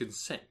Wickham should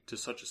consent to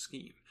such a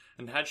scheme,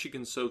 and had she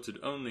consulted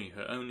only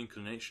her own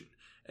inclination,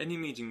 any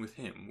meeting with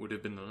him would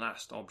have been the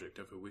last object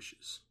of her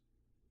wishes.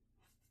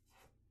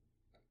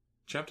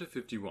 Chapter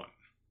 51.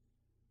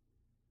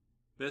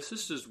 Their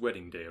sister's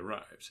wedding day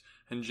arrived,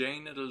 and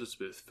Jane and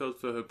Elizabeth felt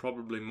for her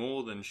probably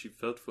more than she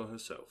felt for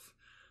herself.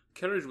 A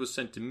carriage was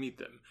sent to meet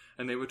them,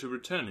 and they were to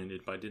return in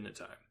it by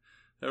dinner-time.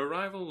 Their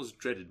arrival was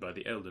dreaded by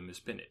the elder Miss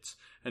Bennet,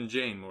 and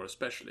Jane more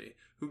especially,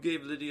 who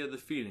gave Lydia the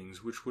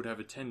feelings which would have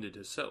attended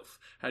herself,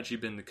 had she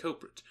been the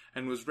culprit,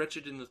 and was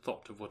wretched in the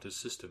thought of what her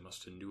sister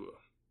must endure.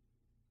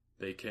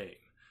 They came.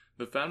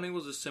 The family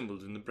was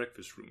assembled in the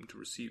breakfast-room to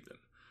receive them.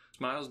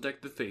 Smiles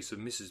decked the face of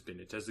Mrs.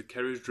 Bennet as the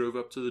carriage drove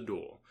up to the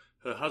door.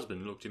 Her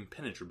husband looked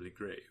impenetrably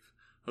grave.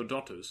 Her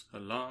daughters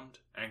alarmed,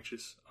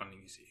 anxious,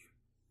 uneasy.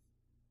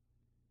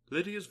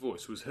 Lydia's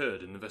voice was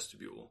heard in the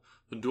vestibule.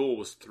 The door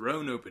was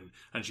thrown open,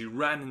 and she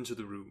ran into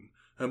the room.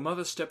 Her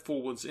mother stepped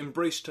forwards,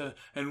 embraced her,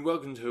 and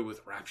welcomed her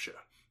with rapture,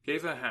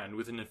 gave her hand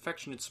with an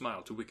affectionate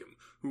smile to Wickham,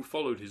 who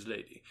followed his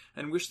lady,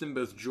 and wished them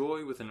both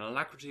joy with an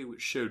alacrity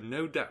which showed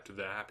no doubt of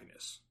their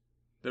happiness.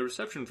 Their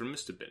reception from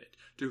Mr. Bennet,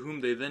 to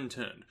whom they then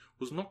turned,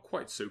 was not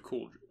quite so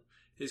cordial.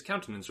 His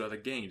countenance rather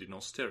gained in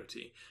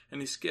austerity,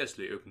 and he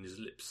scarcely opened his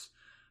lips.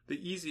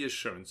 The easy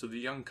assurance of the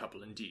young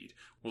couple, indeed,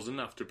 was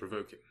enough to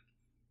provoke him.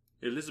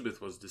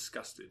 Elizabeth was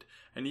disgusted,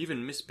 and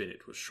even Miss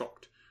Bennet was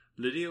shocked.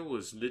 Lydia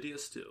was Lydia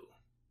still.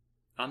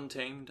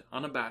 Untamed,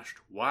 unabashed,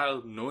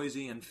 wild,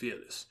 noisy, and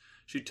fearless,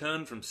 she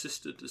turned from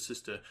sister to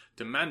sister,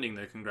 demanding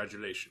their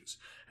congratulations,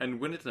 and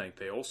when at length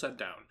they all sat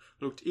down,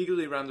 looked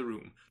eagerly round the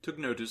room, took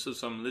notice of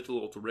some little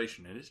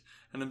alteration in it,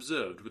 and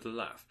observed, with a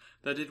laugh,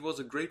 that it was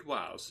a great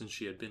while since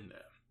she had been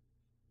there.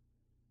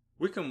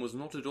 Wickham was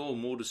not at all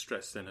more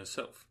distressed than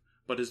herself,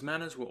 but his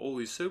manners were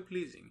always so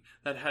pleasing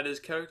that had his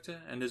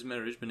character and his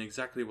marriage been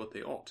exactly what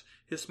they ought,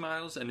 his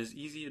smiles and his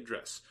easy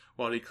address,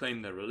 while he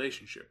claimed their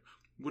relationship,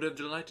 would have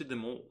delighted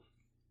them all.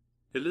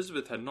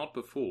 Elizabeth had not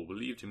before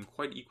believed him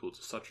quite equal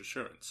to such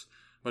assurance,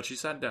 but she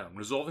sat down,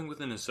 resolving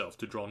within herself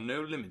to draw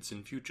no limits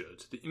in future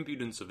to the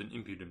impudence of an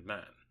impudent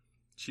man.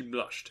 She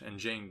blushed, and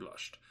Jane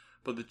blushed,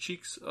 but the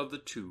cheeks of the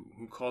two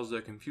who caused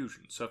their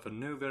confusion suffered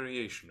no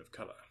variation of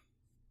colour.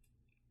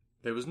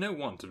 There was no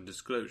want of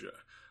disclosure.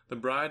 The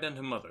bride and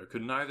her mother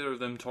could neither of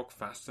them talk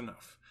fast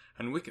enough,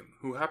 and Wickham,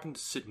 who happened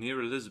to sit near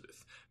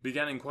Elizabeth,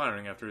 began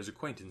inquiring after his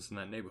acquaintance in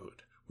that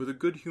neighbourhood, with a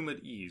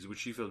good-humoured ease which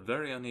she felt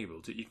very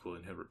unable to equal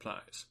in her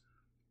replies.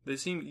 They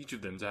seemed each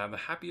of them to have the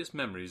happiest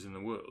memories in the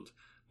world.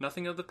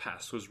 Nothing of the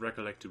past was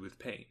recollected with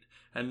pain,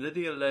 and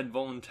Lydia led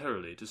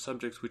voluntarily to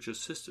subjects which her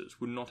sisters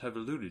would not have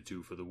alluded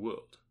to for the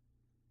world.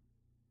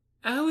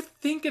 "Oh,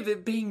 think of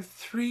it being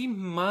 3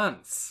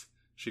 months!"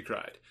 she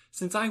cried,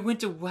 "since I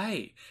went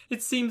away.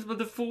 It seems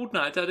but a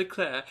fortnight, I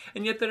declare,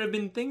 and yet there have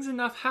been things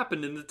enough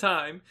happened in the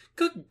time.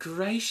 Good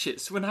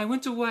gracious, when I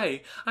went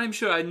away, I am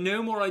sure I had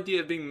no more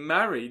idea of being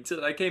married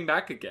till I came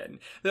back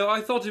again, though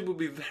I thought it would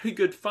be very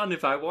good fun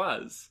if I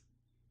was."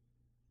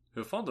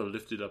 Her father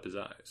lifted up his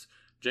eyes.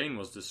 Jane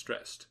was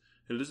distressed.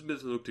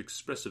 Elizabeth looked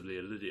expressively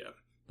at Lydia,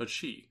 but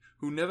she,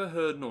 who never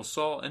heard nor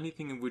saw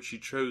anything of which she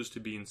chose to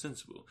be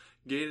insensible,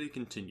 gaily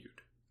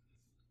continued.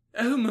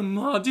 "Oh,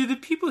 Mamma, do the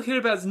people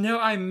hereabouts know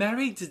I am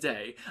married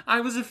today?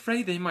 I was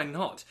afraid they might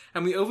not,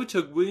 and we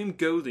overtook William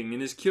Golding in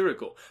his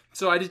curricle,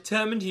 so I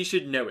determined he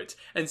should know it,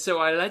 and so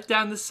I let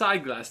down the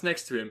side-glass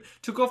next to him,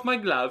 took off my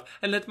glove,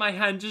 and let my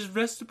hand just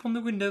rest upon the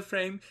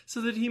window-frame,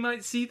 so that he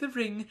might see the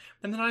ring,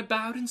 and then I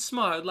bowed and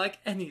smiled like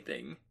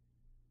anything."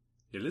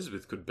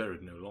 Elizabeth could bear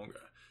it no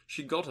longer.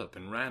 She got up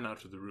and ran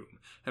out of the room,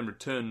 and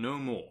returned no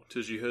more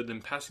till she heard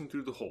them passing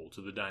through the hall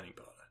to the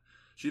dining-parlour.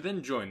 She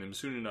then joined them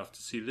soon enough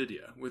to see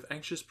Lydia, with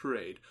anxious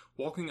parade,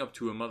 walking up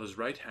to her mother's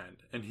right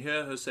hand, and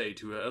hear her say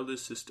to her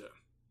eldest sister,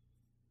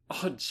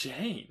 "Oh,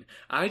 Jane,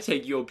 I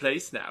take your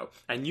place now,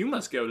 and you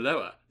must go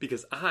lower,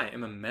 because I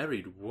am a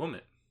married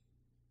woman."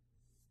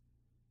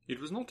 It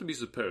was not to be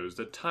supposed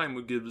that time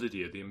would give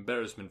Lydia the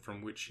embarrassment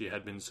from which she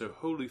had been so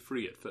wholly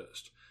free at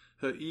first.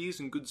 Her ease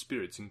and good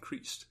spirits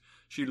increased.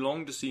 She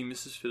longed to see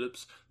Mrs.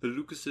 Phillips, the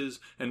Lucases,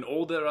 and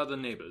all their other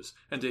neighbours,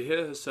 and to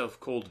hear herself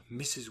called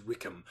Mrs.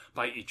 Wickham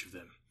by each of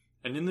them.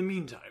 And in the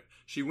meantime,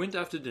 she went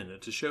after dinner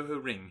to show her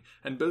ring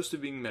and boast of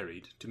being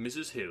married to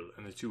Mrs. Hill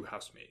and the 2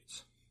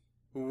 housemaids.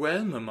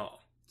 "Well, mamma,"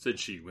 said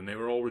she, when they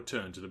were all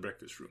returned to the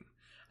breakfast-room,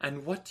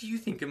 "and what do you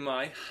think of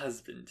my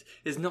husband?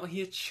 Is not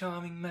he a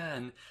charming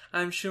man?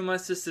 I am sure my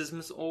sisters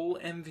must all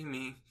envy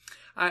me.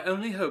 I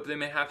only hope they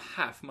may have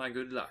half my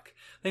good luck.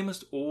 They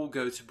must all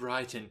go to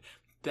Brighton.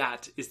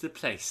 That is the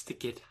place to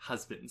get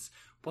husbands.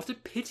 What a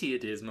pity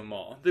it is,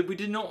 mamma, that we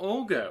did not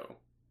all go."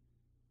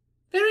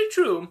 "Very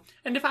true,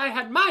 and if I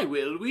had my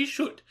will, we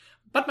should.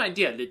 But, my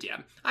dear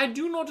Lydia, I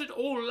do not at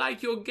all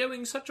like your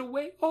going such a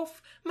way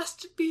off.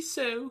 Must it be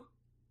so?"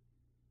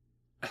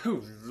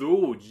 "Oh,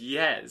 Lord,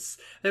 yes.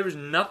 There is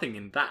nothing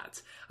in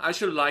that. I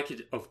shall like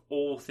it of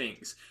all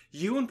things.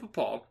 You and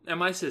Papa and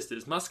my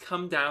sisters must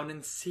come down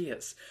and see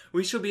us.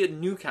 We shall be at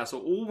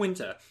Newcastle all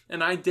winter,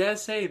 and I dare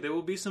say there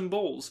will be some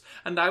balls,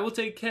 and I will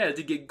take care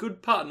to get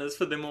good partners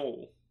for them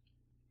all."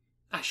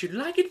 "I should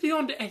like it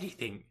beyond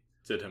anything,"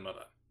 said her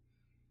mother.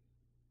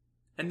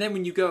 "And then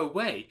when you go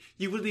away,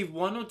 you will leave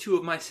 1 or 2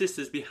 of my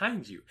sisters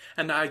behind you,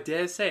 and I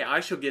dare say I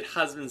shall get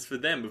husbands for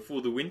them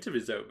before the winter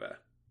is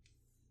over."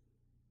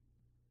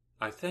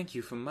 "I thank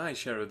you for my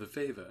share of the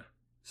favour,"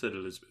 said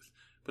Elizabeth,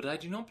 "but I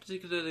do not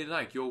particularly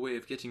like your way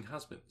of getting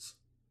husbands."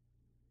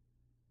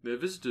 Their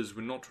visitors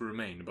were not to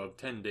remain above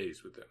 10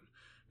 days with them.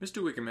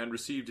 Mr. Wickham had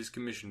received his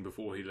commission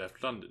before he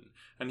left London,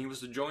 and he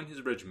was to join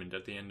his regiment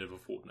at the end of a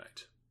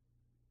fortnight.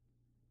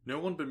 No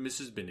one but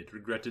Mrs. Bennet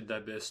regretted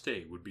that their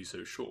stay would be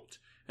so short,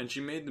 and she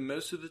made the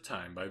most of the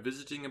time by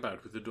visiting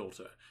about with her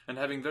daughter, and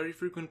having very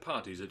frequent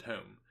parties at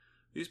home.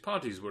 These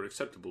parties were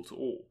acceptable to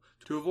all.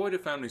 To avoid a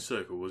family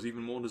circle was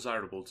even more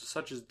desirable to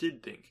such as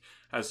did think,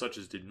 as such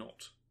as did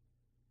not.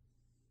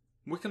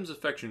 Wickham's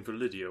affection for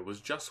Lydia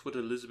was just what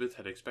Elizabeth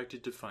had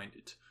expected to find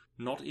it,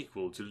 not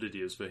equal to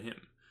Lydia's for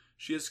him.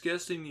 She had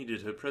scarcely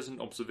needed her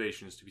present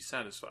observations to be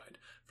satisfied,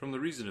 from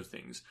the reason of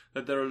things,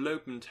 that their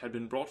elopement had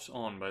been brought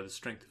on by the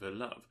strength of her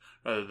love,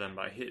 rather than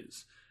by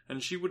his,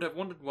 and she would have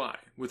wondered why,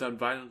 without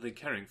violently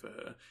caring for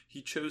her,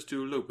 he chose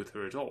to elope with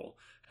her at all,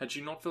 had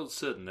she not felt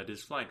certain that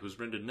his flight was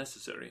rendered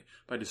necessary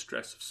by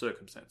distress of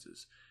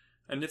circumstances,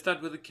 and if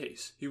that were the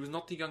case, he was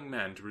not the young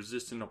man to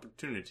resist an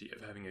opportunity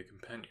of having a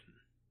companion.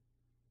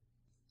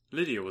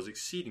 Lydia was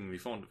exceedingly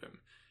fond of him.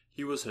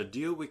 He was her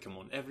dear Wickham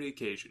on every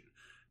occasion.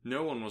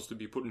 No one was to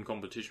be put in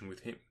competition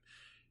with him.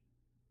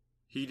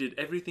 He did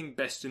everything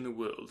best in the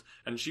world,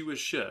 and she was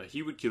sure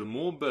he would kill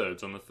more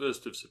birds on the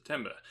 1st of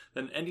September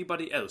than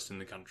anybody else in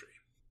the country.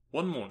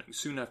 One morning,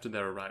 soon after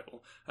their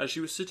arrival, as she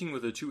was sitting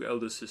with her 2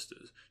 elder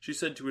sisters, she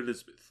said to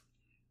Elizabeth,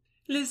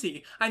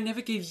 "Lizzie, I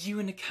never gave you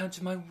an account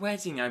of my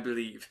wedding, I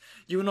believe.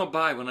 You were not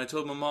by when I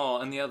told Mamma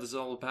and the others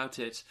all about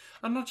it.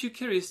 Are not you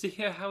curious to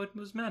hear how it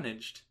was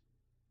managed?"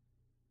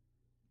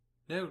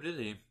 "No,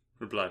 Lily,"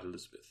 replied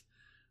Elizabeth.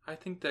 "I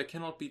think there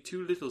cannot be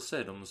too little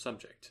said on the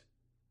subject."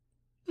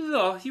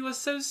 "Law, you are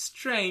so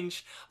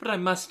strange. But I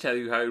must tell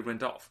you how it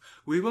went off.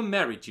 We were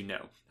married, you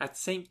know, at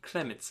St.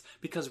 Clement's,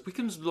 because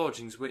Wickham's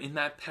lodgings were in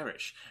that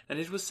parish, and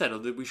it was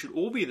settled that we should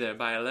all be there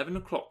by 11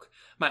 o'clock.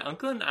 My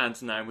uncle and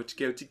aunt and I were to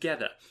go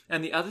together,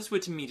 and the others were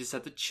to meet us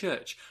at the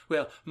church.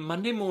 Well,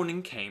 Monday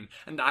morning came,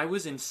 and I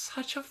was in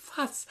such a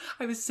fuss.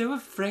 I was so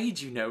afraid,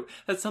 you know,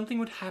 that something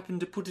would happen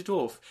to put it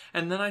off,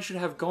 and then I should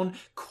have gone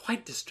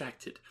quite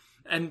distracted.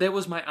 And there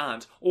was my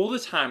aunt, all the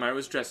time I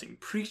was dressing,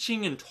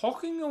 preaching and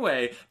talking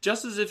away,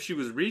 just as if she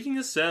was reading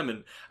a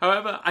sermon.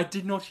 However, I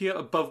did not hear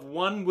above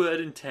 1 word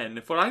in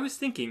 10, for I was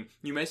thinking,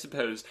 you may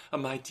suppose,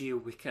 of my dear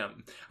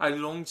Wickham. I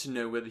longed to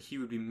know whether he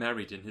would be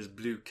married in his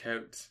blue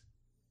coat.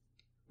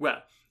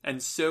 Well,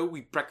 and so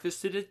we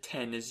breakfasted at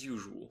 10 as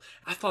usual.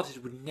 I thought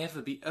it would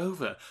never be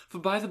over, for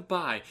by the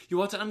by,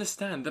 you ought to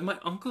understand that my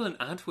uncle and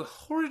aunt were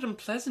horrid and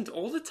pleasant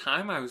all the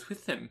time I was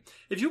with them.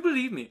 If you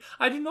believe me,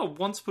 I did not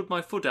once put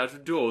my foot out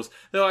of doors,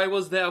 though I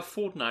was there a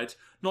fortnight.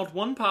 Not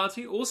one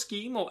party or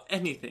scheme or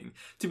anything.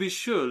 To be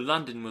sure,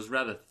 London was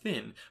rather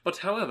thin, but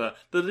however,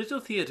 the little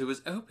theatre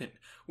was open.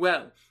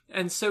 Well,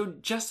 and so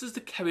just as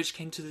the carriage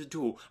came to the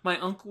door, my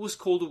uncle was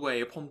called away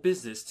upon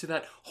business to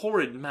that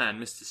horrid man,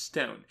 Mr.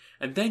 Stone.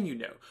 And then, you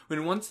know,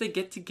 when once they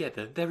get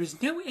together, there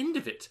is no end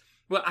of it.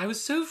 Well, I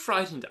was so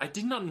frightened I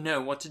did not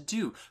know what to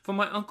do, for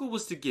my uncle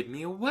was to give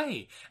me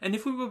away, and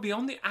if we were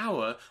beyond the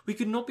hour, we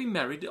could not be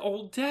married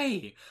all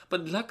day.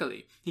 But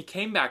luckily, he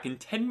came back in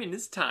 10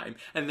 minutes' time,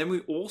 and then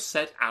we all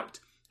set out.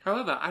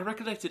 However, I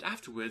recollected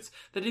afterwards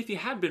that if he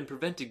had been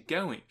prevented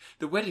going,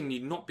 the wedding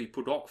need not be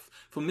put off,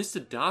 for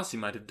Mr. Darcy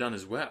might have done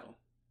as well."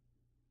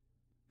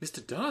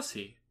 "Mr.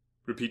 Darcy?"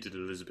 repeated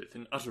Elizabeth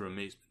in utter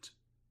amazement.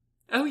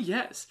 "Oh,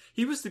 yes,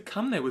 he was to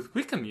come there with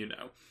Wickham, you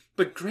know.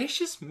 But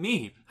gracious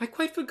me, I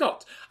quite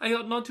forgot. I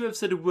ought not to have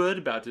said a word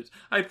about it.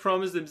 I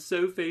promised him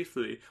so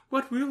faithfully.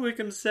 What will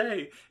Wickham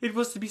say? It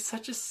was to be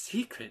such a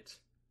secret."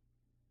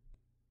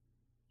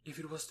 "If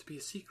it was to be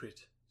a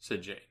secret,"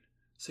 said Jane,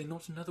 "say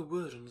not another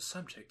word on the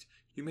subject.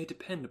 You may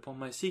depend upon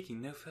my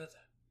seeking no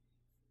further."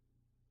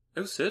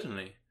 "Oh,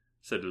 certainly,"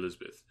 said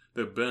Elizabeth,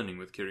 though burning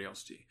with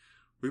curiosity.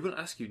 "We will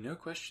ask you no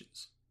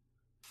questions."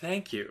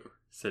 "Thank you,"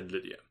 said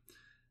Lydia.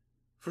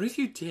 "For if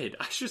you did,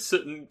 I should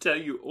certainly tell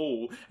you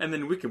all, and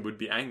then Wickham would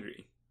be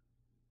angry."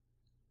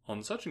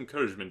 On such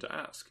encouragement to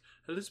ask,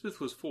 Elizabeth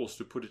was forced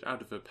to put it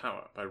out of her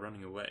power by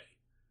running away.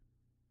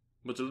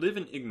 But to live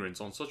in ignorance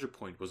on such a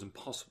point was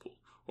impossible,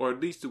 or at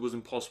least it was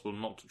impossible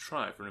not to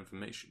try for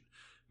information.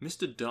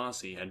 Mr.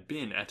 Darcy had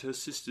been at her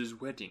sister's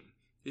wedding.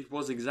 It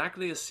was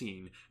exactly a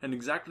scene, and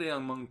exactly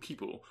among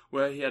people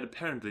where he had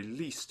apparently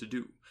least to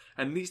do,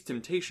 and least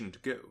temptation to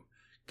go.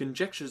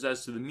 Conjectures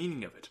as to the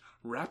meaning of it,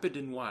 rapid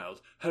and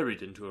wild,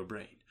 hurried into her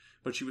brain,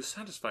 but she was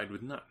satisfied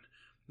with none.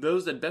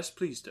 Those that best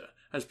pleased her,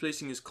 as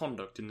placing his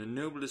conduct in the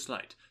noblest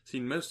light,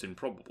 seemed most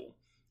improbable.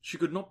 She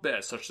could not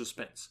bear such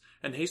suspense,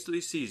 and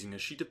hastily seizing a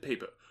sheet of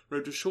paper,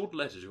 wrote a short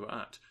letter to her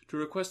aunt, to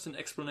request an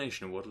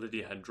explanation of what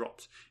Lydia had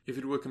dropped, if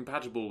it were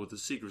compatible with the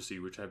secrecy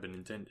which had been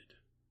intended.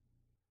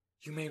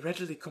 "You may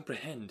readily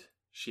comprehend,"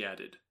 she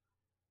added,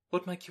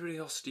 "what my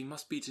curiosity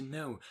must be to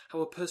know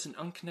how a person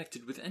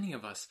unconnected with any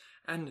of us,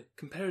 and,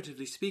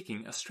 comparatively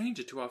speaking, a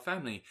stranger to our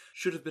family,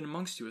 should have been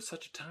amongst you at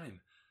such a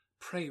time.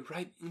 Pray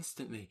write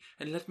instantly,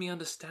 and let me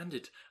understand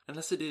it,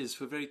 unless it is,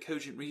 for very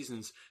cogent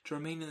reasons, to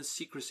remain in the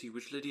secrecy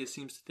which Lydia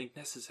seems to think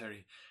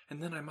necessary,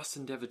 and then I must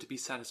endeavour to be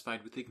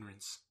satisfied with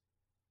ignorance."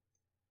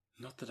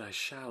 "Not that I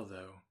shall,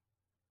 though,"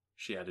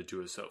 she added to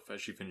herself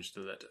as she finished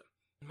the letter.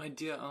 "My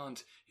dear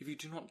aunt, if you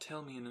do not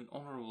tell me in an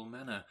honourable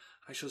manner,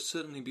 I shall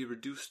certainly be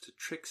reduced to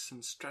tricks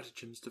and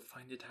stratagems to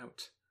find it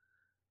out."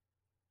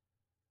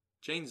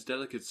 Jane's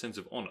delicate sense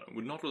of honour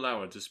would not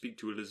allow her to speak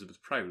to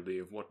Elizabeth privately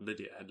of what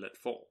Lydia had let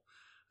fall.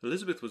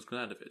 Elizabeth was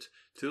glad of it,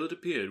 till it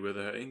appeared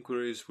whether her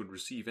inquiries would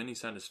receive any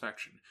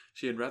satisfaction.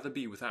 She had rather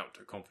be without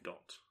a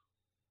confidant.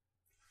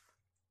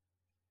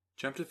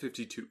 Chapter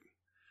 52.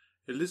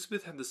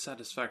 Elizabeth had the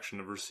satisfaction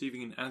of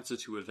receiving an answer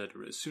to her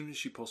letter as soon as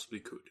she possibly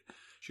could.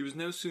 She was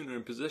no sooner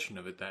in possession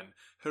of it than,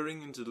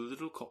 hurrying into the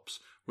little copse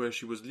where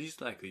she was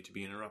least likely to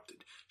be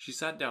interrupted, she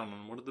sat down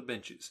on one of the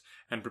benches,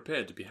 and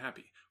prepared to be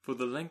happy, for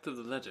the length of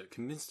the letter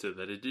convinced her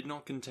that it did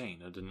not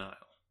contain a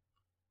denial.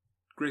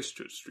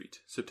 Gracechurch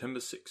Street, September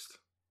 6th.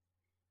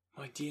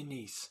 My dear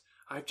niece,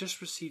 I have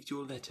just received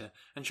your letter,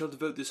 and shall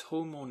devote this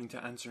whole morning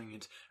to answering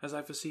it, as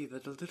I foresee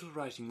that a little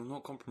writing will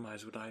not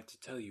compromise what I have to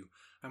tell you.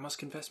 I must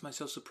confess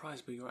myself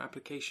surprised by your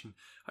application.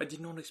 I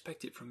did not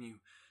expect it from you.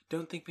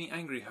 Don't think me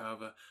angry,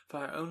 however, for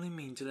I only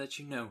mean to let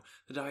you know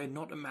that I had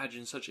not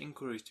imagined such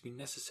inquiries to be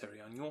necessary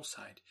on your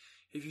side.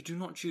 If you do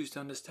not choose to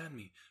understand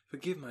me,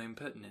 forgive my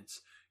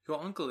impertinence. Your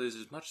uncle is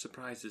as much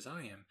surprised as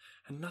I am,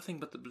 and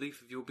nothing but the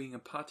belief of your being a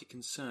party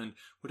concerned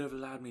would have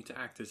allowed me to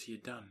act as he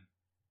had done.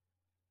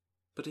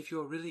 But if you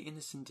are really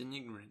innocent and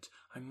ignorant,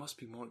 I must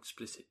be more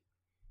explicit.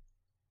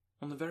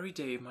 On the very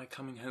day of my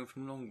coming home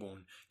from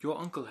Longbourn, your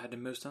uncle had a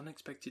most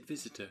unexpected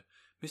visitor.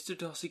 Mr.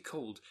 Darcy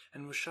called,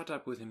 and was shut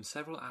up with him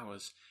several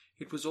hours.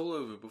 It was all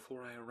over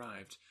before I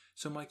arrived,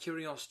 so my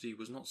curiosity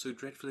was not so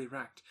dreadfully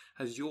racked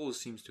as yours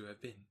seems to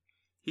have been.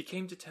 He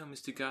came to tell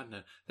Mr.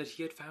 Gardiner that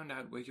he had found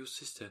out where your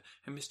sister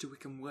and Mr.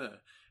 Wickham were,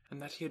 and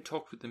that he had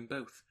talked with them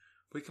both.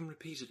 Wickham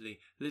repeatedly,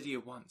 Lydia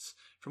once.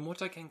 From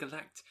what I can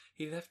collect,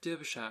 he left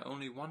Derbyshire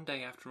only one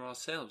day after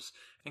ourselves,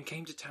 and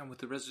came to town with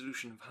the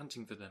resolution of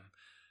hunting for them.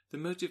 The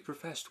motive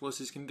professed was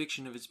his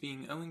conviction of its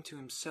being owing to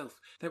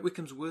himself that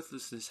Wickham's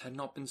worthlessness had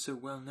not been so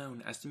well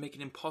known as to make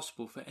it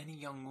impossible for any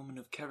young woman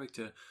of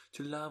character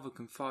to love or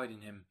confide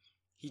in him.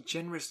 He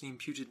generously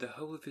imputed the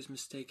whole of his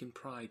mistake in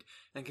pride,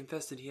 and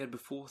confessed that he had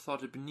before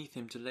thought it beneath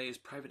him to lay his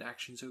private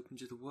actions open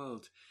to the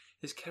world.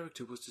 His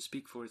character was to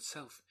speak for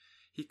itself.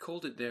 He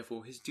called it,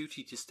 therefore, his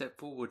duty to step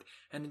forward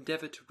and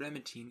endeavour to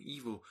remedy an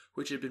evil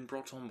which had been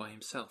brought on by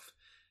himself.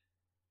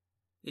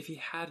 If he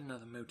had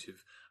another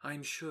motive, I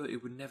am sure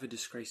it would never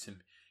disgrace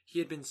him. He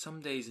had been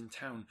some days in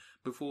town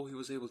before he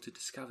was able to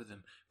discover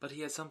them, but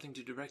he had something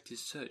to direct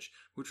his search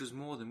which was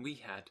more than we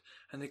had,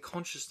 and the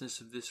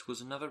consciousness of this was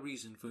another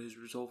reason for his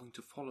resolving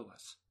to follow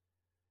us.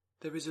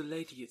 There is a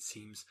lady, it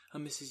seems, a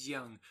Mrs.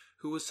 Young,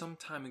 who was some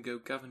time ago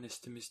governess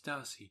to Miss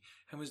Darcy,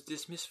 and was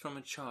dismissed from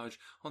a charge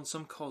on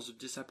some cause of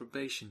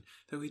disapprobation,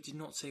 though he did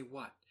not say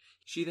what.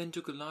 She then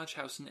took a large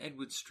house in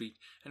Edward Street,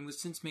 and was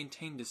since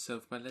maintained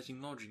herself by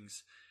letting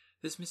lodgings.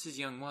 This Mrs.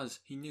 Young was,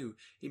 he knew,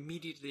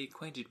 immediately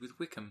acquainted with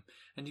Wickham,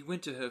 and he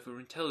went to her for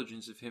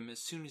intelligence of him as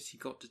soon as he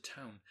got to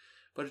town,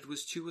 but it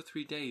was 2 or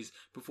 3 days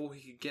before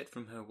he could get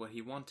from her what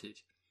he wanted.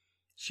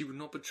 She would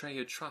not betray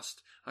her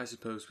trust, I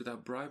suppose,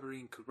 without bribery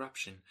and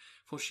corruption,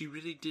 for she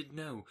really did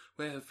know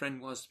where her friend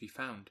was to be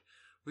found.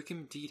 Wickham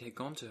indeed had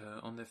gone to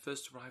her on their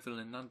first arrival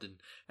in London,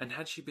 and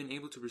had she been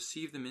able to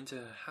receive them into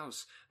her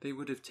house, they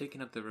would have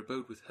taken up their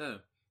abode with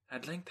her.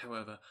 At length,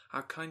 however,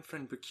 our kind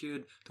friend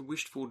procured the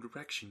wished-for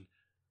direction.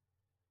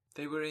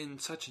 They were in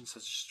such and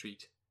such a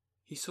street.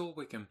 He saw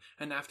Wickham,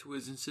 and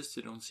afterwards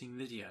insisted on seeing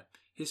Lydia.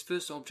 His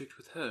first object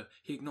with her,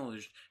 he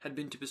acknowledged, had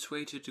been to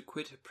persuade her to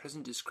quit her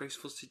present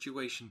disgraceful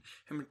situation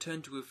and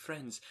return to her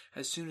friends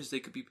as soon as they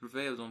could be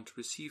prevailed on to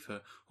receive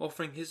her,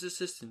 offering his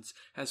assistance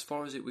as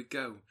far as it would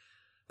go.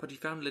 but he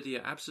found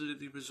Lydia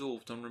absolutely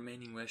resolved on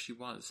remaining where she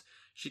was.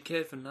 She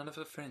cared for none of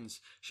her friends,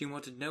 she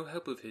wanted no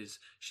help of his,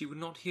 she would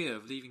not hear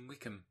of leaving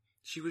Wickham.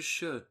 She was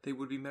sure they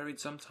would be married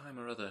some time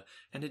or other,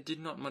 and it did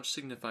not much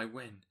signify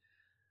when.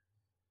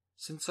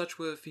 Since such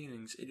were her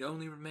feelings, it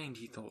only remained,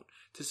 he thought,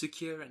 to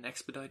secure and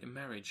expedite a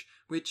marriage,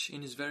 which,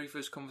 in his very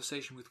first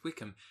conversation with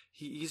Wickham,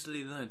 he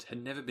easily learnt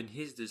had never been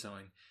his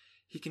design.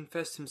 He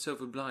confessed himself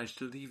obliged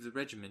to leave the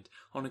regiment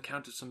on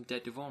account of some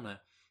debt of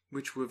honour,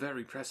 which were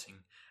very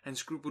pressing, and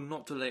scrupled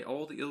not to lay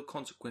all the ill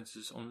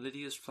consequences on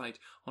Lydia's flight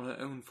on her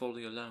own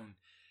folly alone.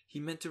 He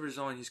meant to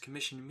resign his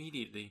commission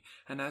immediately,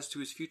 and as to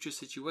his future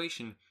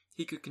situation,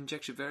 he could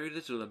conjecture very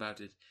little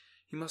about it.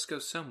 He must go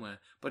somewhere,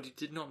 but he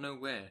did not know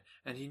where,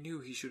 and he knew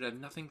he should have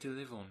nothing to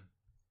live on.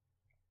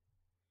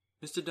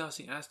 Mr.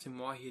 Darcy asked him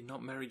why he had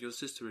not married your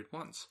sister at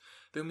once.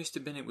 Though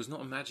Mr. Bennet was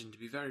not imagined to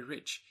be very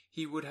rich,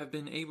 he would have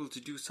been able to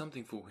do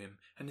something for him,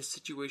 and his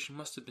situation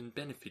must have been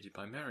benefited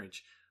by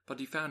marriage. But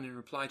he found in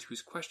reply to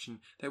his question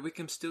that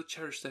Wickham still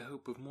cherished the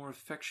hope of more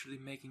effectually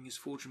making his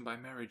fortune by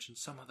marriage in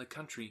some other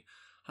country.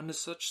 Under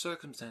such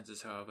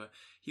circumstances, however,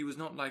 he was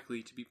not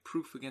likely to be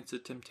proof against the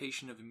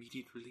temptation of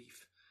immediate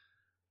relief.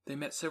 They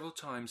met several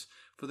times,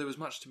 for there was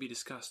much to be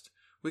discussed.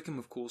 Wickham,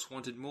 of course,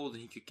 wanted more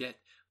than he could get,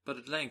 but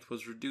at length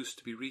was reduced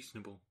to be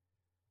reasonable.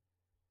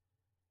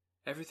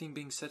 Everything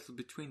being settled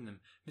between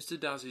them, Mr.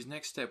 Darcy's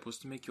next step was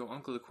to make your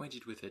uncle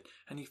acquainted with it,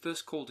 and he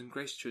first called in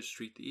Gracechurch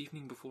Street the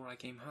evening before I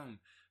came home.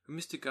 But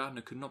Mr.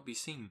 Gardiner could not be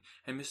seen,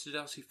 and Mr.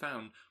 Darcy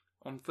found,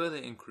 on further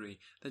inquiry,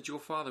 that your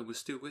father was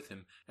still with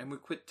him, and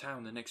would quit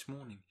town the next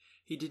morning.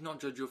 He did not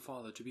judge your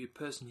father to be a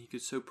person he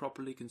could so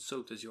properly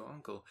consult as your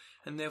uncle,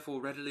 and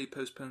therefore readily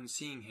postponed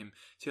seeing him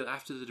till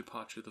after the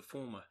departure of the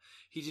former.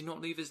 He did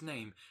not leave his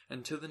name,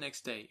 and till the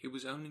next day it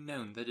was only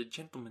known that a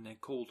gentleman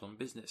had called on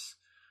business.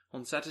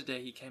 On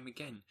Saturday he came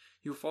again.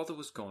 Your father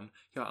was gone,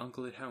 your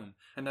uncle at home,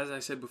 and as I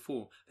said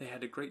before, they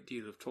had a great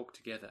deal of talk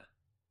together.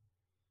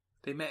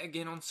 They met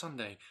again on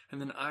Sunday,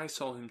 and then I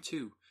saw him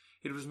too.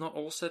 It was not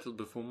all settled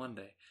before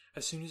Monday.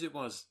 As soon as it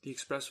was, the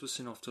express was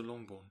sent off to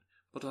Longbourn.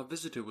 But our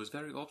visitor was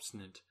very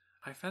obstinate.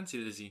 I fancy,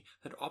 Lizzie,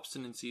 that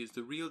obstinacy is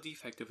the real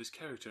defect of his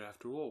character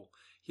after all.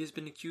 He has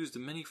been accused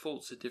of many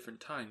faults at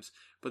different times,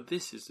 but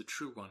this is the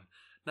true one.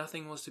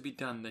 Nothing was to be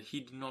done that he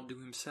did not do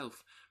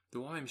himself,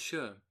 though I am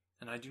sure,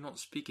 and I do not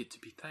speak it to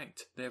be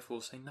thanked,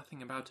 therefore say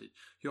nothing about it,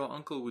 your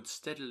uncle would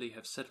steadily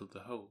have settled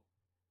the whole.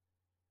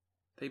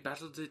 They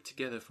battled it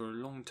together for a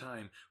long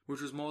time,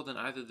 which was more than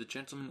either the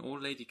gentleman or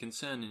lady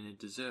concerned in it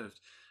deserved.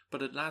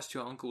 But at last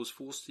your uncle was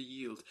forced to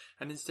yield,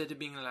 and instead of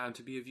being allowed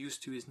to be of use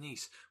to his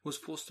niece, was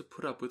forced to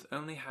put up with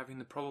only having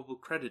the probable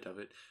credit of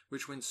it,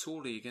 which went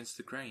sorely against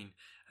the grain.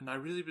 And I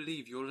really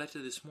believe your letter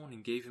this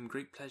morning gave him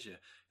great pleasure,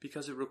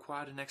 because it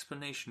required an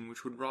explanation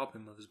which would rob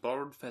him of his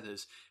borrowed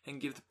feathers, and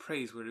give the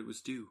praise where it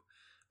was due.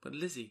 But,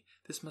 Lizzie,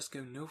 this must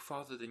go no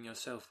farther than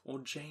yourself, or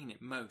Jane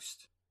at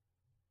most.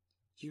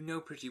 You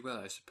know pretty well,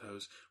 I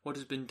suppose, what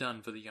has been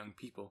done for the young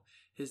people.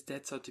 His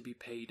debts are to be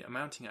paid,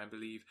 amounting, I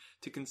believe,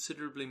 to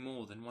considerably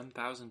more than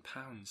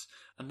 £1,000,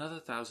 another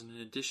 1,000 in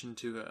addition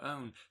to her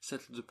own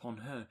settled upon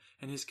her,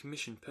 and his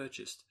commission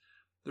purchased.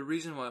 The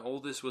reason why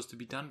all this was to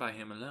be done by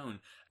him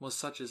alone was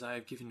such as I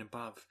have given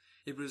above.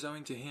 It was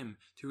owing to him,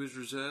 to his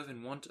reserve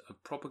and want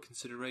of proper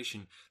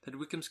consideration, that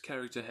Wickham's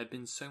character had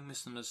been so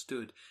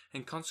misunderstood,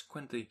 and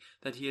consequently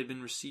that he had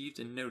been received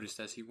and noticed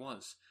as he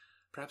was.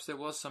 Perhaps there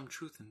was some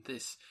truth in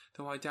this,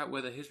 though I doubt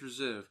whether his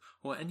reserve,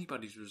 or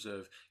anybody's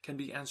reserve, can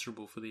be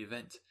answerable for the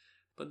event.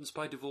 But in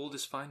spite of all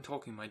this fine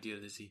talking, my dear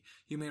Lizzie,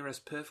 you may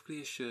rest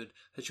perfectly assured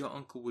that your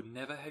uncle would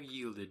never have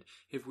yielded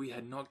if we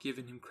had not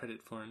given him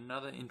credit for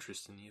another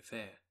interest in the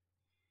affair.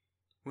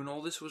 When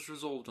all this was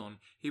resolved on,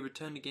 he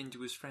returned again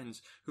to his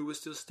friends, who were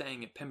still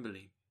staying at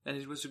Pemberley, and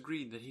it was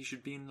agreed that he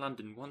should be in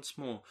London once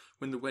more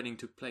when the wedding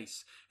took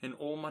place, and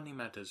all money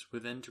matters were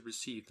then to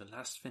receive the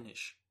last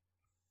finish.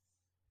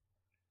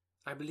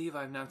 I believe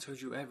I have now told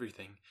you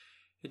everything.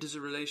 It is a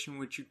relation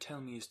which you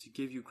tell me is to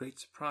give you great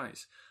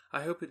surprise.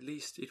 I hope at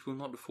least it will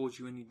not afford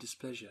you any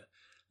displeasure.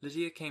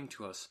 Lydia came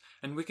to us,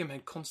 and Wickham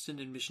had constant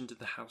admission to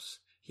the house.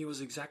 He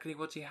was exactly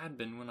what he had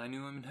been when I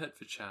knew him in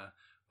Hertfordshire,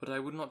 but I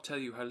would not tell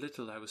you how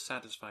little I was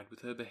satisfied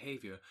with her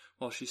behaviour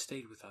while she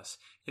stayed with us,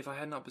 if I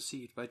had not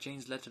perceived by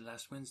Jane's letter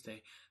last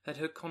Wednesday that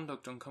her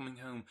conduct on coming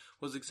home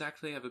was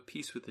exactly of a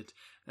piece with it,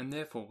 and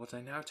therefore what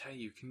I now tell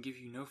you can give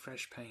you no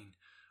fresh pain.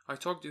 I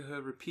talked to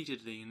her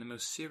repeatedly in the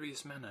most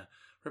serious manner,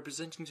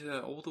 representing to her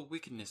all the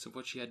wickedness of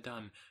what she had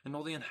done, and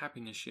all the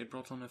unhappiness she had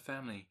brought on her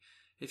family.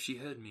 If she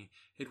heard me,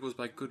 it was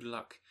by good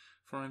luck,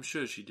 for I am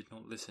sure she did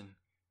not listen.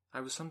 I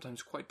was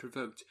sometimes quite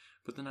provoked,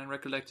 but then I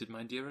recollected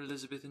my dear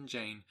Elizabeth and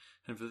Jane,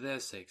 and for their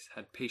sakes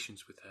had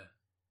patience with her.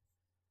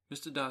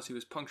 Mr. Darcy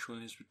was punctual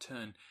in his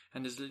return,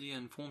 and as Lydia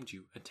informed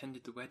you,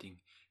 attended the wedding.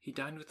 He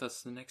dined with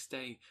us the next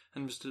day,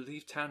 and was to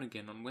leave town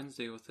again on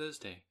Wednesday or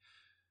Thursday.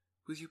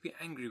 Will you be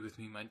angry with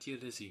me, my dear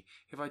Lizzie,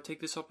 if I take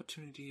this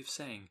opportunity of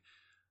saying,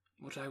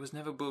 what I was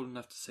never bold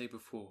enough to say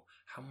before,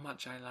 how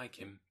much I like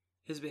him?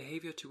 His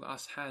behaviour to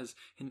us has,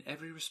 in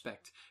every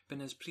respect,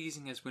 been as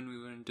pleasing as when we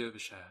were in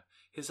Derbyshire.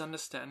 His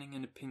understanding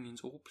and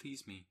opinions all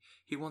please me.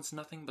 He wants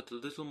nothing but a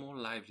little more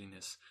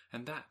liveliness,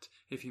 and that,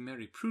 if he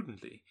marry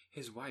prudently,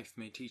 his wife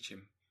may teach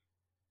him.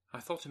 I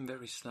thought him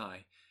very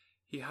sly.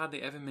 He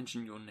hardly ever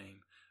mentioned your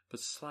name, but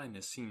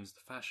slyness seems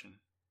the fashion.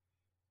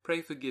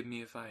 Pray forgive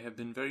me if I have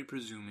been very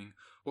presuming,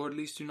 or at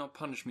least do not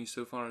punish me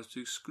so far as to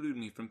exclude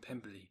me from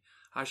Pemberley.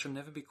 I shall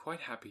never be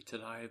quite happy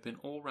till I have been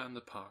all round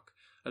the park.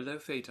 A low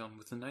phaeton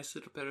with a nice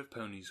little pair of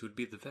ponies would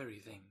be the very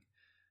thing.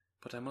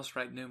 But I must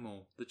write no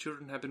more. The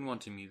children have been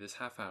wanting me this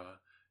half hour.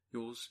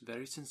 Yours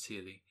very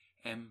sincerely,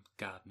 M.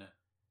 Gardner.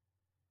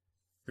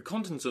 The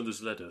contents of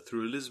this letter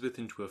threw Elizabeth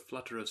into a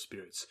flutter of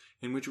spirits,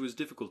 in which it was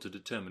difficult to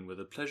determine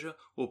whether pleasure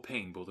or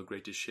pain bore the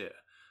greatest share.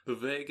 The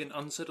vague and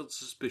unsettled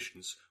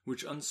suspicions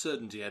which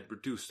uncertainty had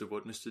produced of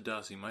what Mr.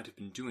 Darcy might have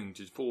been doing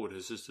to forward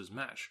her sister's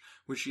match,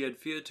 which she had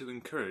feared to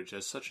encourage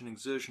as such an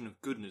exertion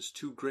of goodness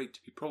too great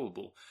to be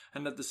probable,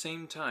 and at the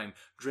same time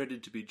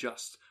dreaded to be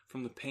just,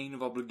 from the pain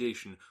of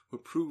obligation, were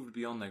proved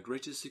beyond their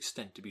greatest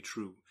extent to be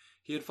true.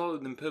 He had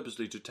followed them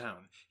purposely to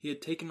town. He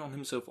had taken on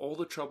himself all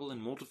the trouble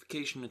and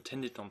mortification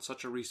attendant on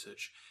such a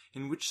research,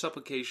 in which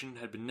supplication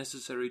had been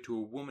necessary to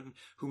a woman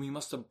whom he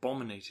must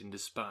abominate and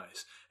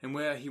despise, and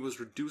where he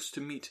was reduced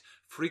to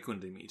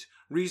frequently meet,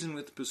 reason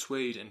with,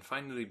 persuade, and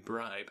finally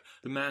bribe,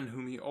 the man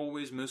whom he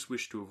always most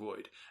wished to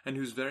avoid, and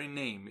whose very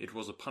name it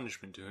was a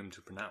punishment to him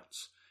to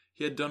pronounce.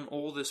 He had done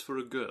all this for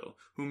a girl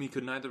whom he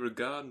could neither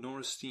regard nor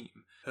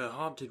esteem. Her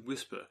heart did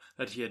whisper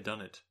that he had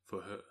done it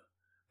for her.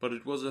 But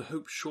it was a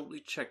hope shortly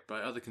checked by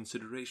other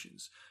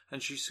considerations,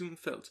 and she soon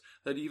felt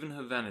that even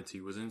her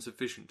vanity was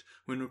insufficient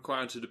when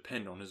required to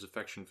depend on his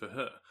affection for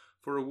her,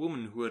 for a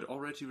woman who had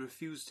already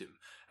refused him,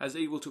 as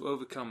able to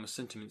overcome a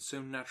sentiment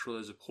so natural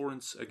as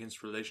abhorrence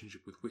against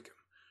relationship with Wickham.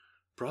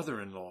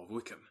 Brother-in-law of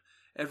Wickham,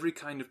 every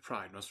kind of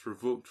pride must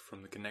revolt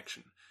from the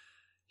connection.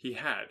 He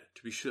had,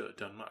 to be sure,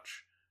 done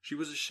much. She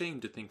was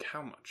ashamed to think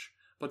how much,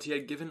 but he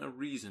had given a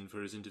reason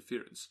for his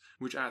interference,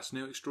 which asked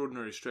no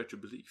extraordinary stretch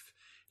of belief.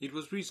 It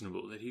was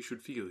reasonable that he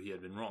should feel he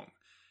had been wrong.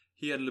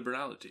 He had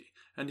liberality,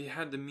 and he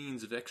had the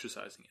means of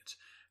exercising it,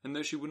 and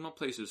though she would not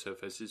place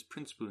herself as his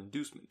principal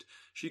inducement,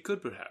 she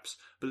could perhaps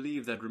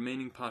believe that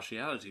remaining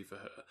partiality for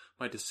her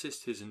might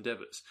assist his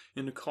endeavours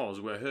in a cause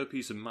where her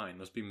peace of mind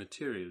must be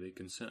materially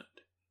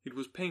concerned. It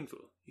was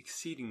painful,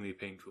 exceedingly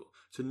painful,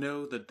 to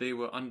know that they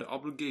were under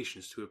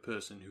obligations to a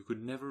person who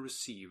could never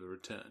receive a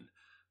return.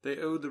 They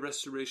owed the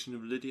restoration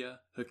of Lydia,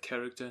 her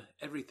character,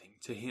 everything,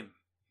 to him.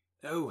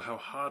 Oh, how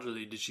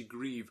heartily did she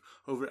grieve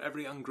over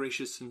every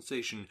ungracious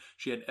sensation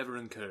she had ever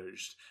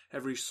encouraged,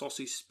 every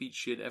saucy speech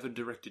she had ever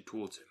directed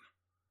towards him.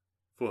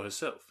 For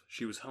herself,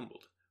 she was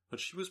humbled, but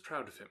she was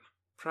proud of him,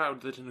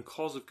 proud that in a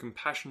cause of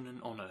compassion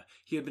and honour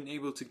he had been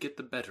able to get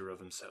the better of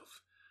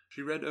himself.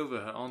 She read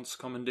over her aunt's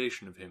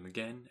commendation of him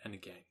again and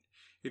again.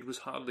 It was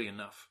hardly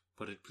enough,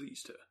 but it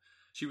pleased her.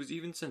 She was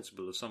even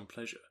sensible of some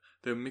pleasure,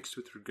 though mixed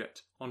with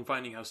regret, on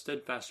finding how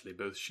steadfastly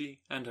both she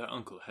and her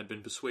uncle had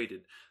been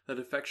persuaded that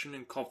affection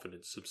and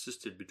confidence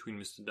subsisted between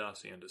Mr.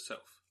 Darcy and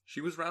herself. She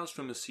was roused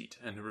from her seat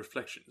and her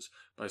reflections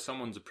by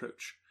someone's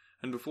approach,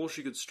 and before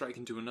she could strike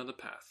into another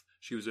path,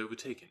 she was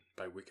overtaken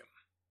by Wickham.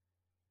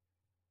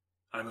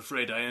 "I am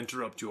afraid I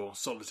interrupt your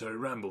solitary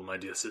ramble, my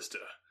dear sister,"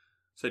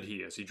 said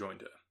he as he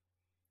joined her.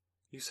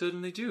 "You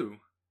certainly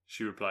do,"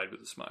 she replied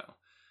with a smile,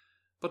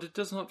 "but it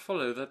does not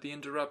follow that the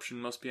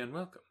interruption must be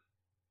unwelcome."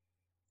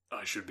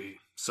 "I should be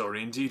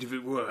sorry indeed if it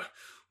were.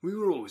 We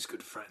were always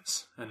good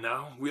friends, and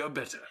now we are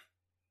better."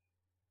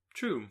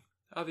 "True.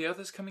 Are the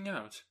others coming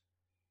out?"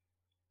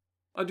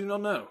 "I do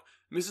not know.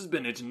 Mrs.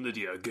 Bennet and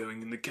Lydia are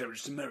going in the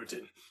carriage to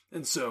Meryton,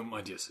 and so,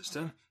 my dear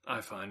sister,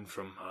 I find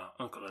from our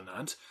uncle and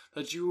aunt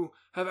that you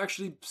have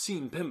actually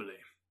seen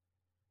Pemberley."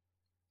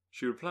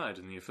 She replied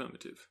in the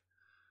affirmative.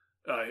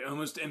 "I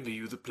almost envy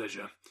you the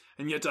pleasure,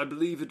 and yet I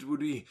believe it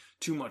would be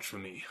too much for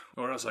me,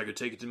 or else I could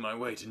take it in my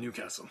way to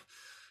Newcastle.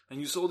 And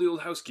you saw the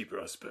old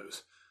housekeeper, I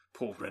suppose?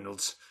 Poor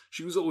Reynolds.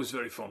 She was always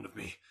very fond of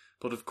me,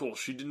 but of course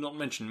she did not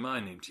mention my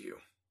name to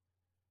you."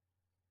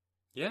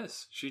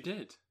 "Yes, she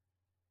did."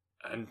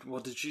 "And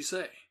what did she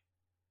say?"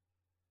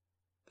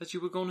 "That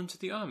you were gone into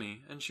the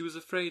army, and she was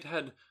afraid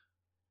had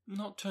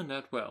not turned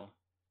out well.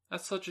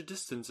 At such a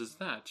distance as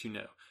that, you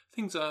know,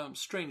 things are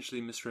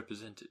strangely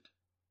misrepresented."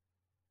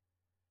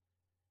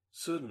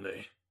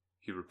 "Certainly,"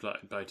 he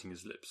replied, biting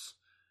his lips.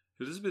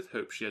 Elizabeth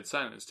hoped she had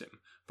silenced him,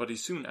 but he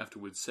soon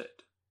afterwards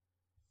said,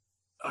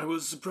 "I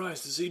was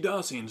surprised to see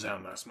Darcy in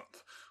town last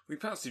month. We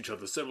passed each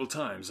other several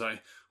times.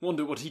 I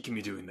wonder what he can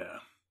be doing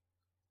there."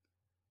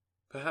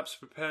 "Perhaps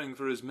preparing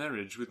for his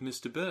marriage with Miss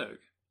de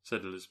Bourgh,"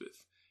 said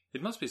Elizabeth.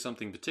 "It must be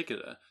something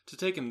particular to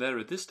take him there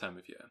at this time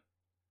of year."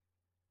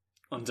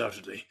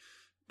 "Undoubtedly.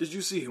 Did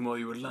you see him while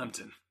you were at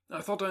Lambton?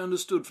 I thought I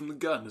understood from the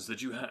Gardners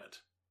that you had."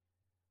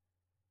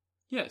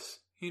 "Yes,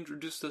 he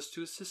introduced us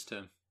to his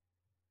sister."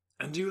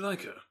 "And do you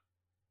like her?"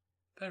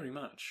 "Very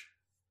much."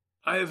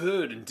 "I have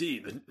heard,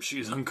 indeed, that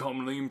she is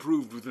uncommonly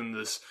improved within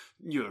this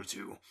year or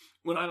two.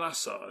 When I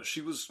last saw her,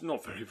 she was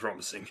not very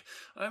promising.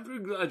 I am very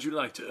glad you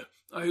liked her.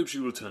 I hope she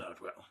will turn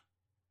out well."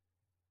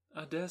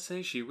 I dare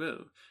say she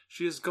will.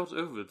 She has got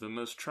over the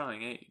most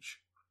trying age.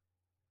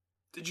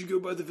 Did you go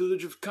by the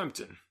village of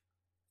Kympton?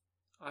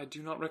 I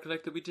do not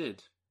recollect that we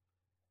did.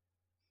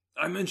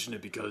 I mention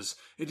it because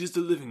it is the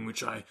living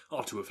which I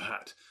ought to have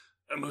had.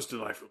 A most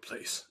delightful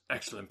place,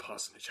 excellent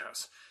parsonage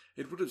house.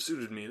 It would have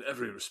suited me in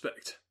every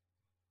respect.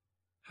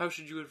 How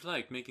should you have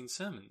liked making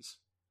sermons?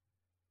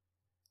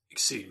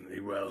 Exceedingly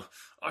well.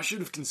 I should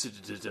have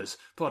considered it as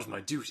part of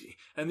my duty,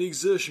 and the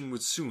exertion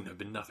would soon have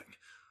been nothing.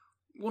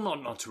 One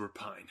ought not to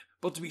repine,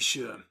 but to be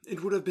sure,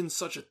 it would have been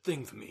such a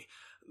thing for me.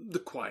 The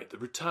quiet, the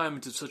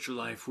retirement of such a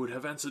life would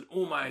have answered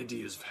all my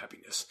ideas of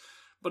happiness,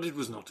 but it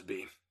was not to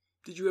be.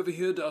 Did you ever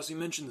hear Darcy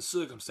mention the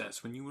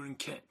circumstance when you were in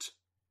Kent?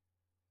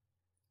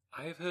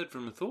 I have heard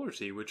from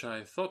authority, which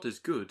I thought is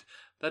good,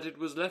 that it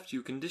was left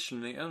you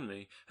conditionally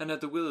only, and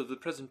at the will of the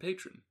present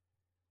patron.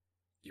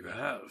 You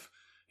have?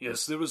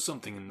 Yes, there was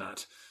something in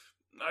that.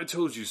 I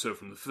told you so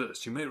from the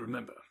first, you may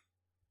remember.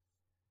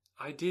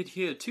 I did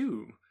hear,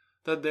 too,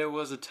 that there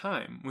was a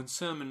time when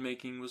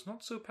sermon-making was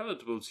not so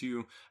palatable to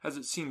you as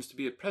it seems to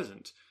be at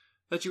present,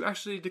 that you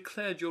actually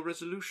declared your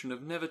resolution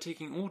of never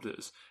taking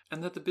orders,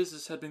 and that the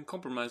business had been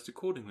compromised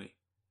accordingly.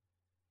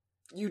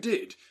 You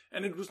did,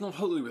 and it was not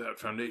wholly without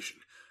foundation.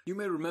 You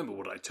may remember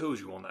what I told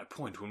you on that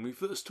point when we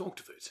first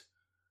talked of it.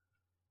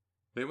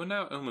 They were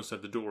now almost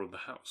at the door of the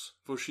house,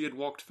 for she had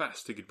walked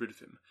fast to get rid of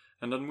him,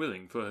 and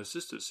unwilling, for her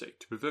sister's sake,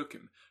 to provoke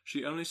him,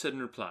 she only said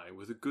in reply,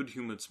 with a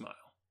good-humoured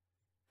smile,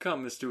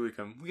 "Come, Mr.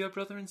 Wickham, we are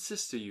brother and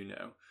sister, you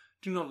know.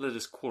 Do not let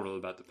us quarrel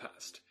about the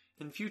past.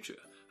 In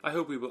future, I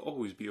hope we will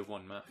always be of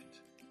one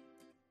mind."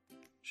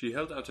 She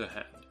held out her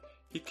hand.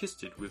 He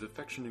kissed it with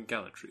affectionate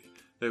gallantry,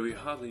 though he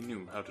hardly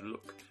knew how to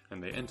look,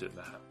 and they entered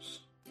the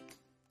house.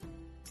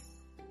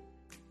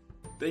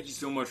 Thank you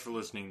so much for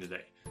listening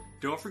today.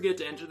 Don't forget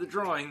to enter the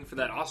drawing for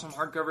that awesome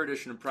hardcover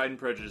edition of Pride and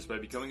Prejudice by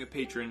becoming a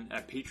patron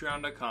at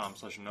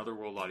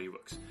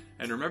patreon.com/anotherworldaudiobooks.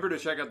 And remember to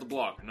check out the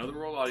blog,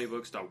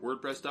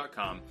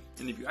 anotherworldaudiobooks.wordpress.com.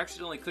 And if you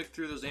accidentally click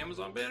through those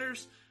Amazon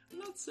banners, I'm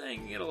not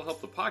saying it'll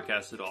help the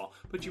podcast at all,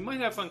 but you might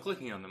have fun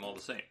clicking on them all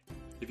the same.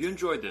 If you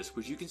enjoyed this,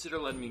 would you consider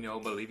letting me know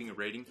by leaving a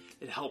rating?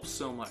 It helps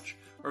so much.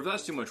 Or if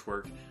that's too much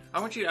work, I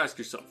want you to ask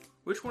yourself,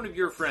 which one of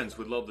your friends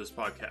would love this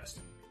podcast?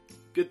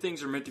 Good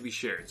things are meant to be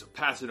shared, so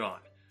pass it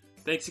on.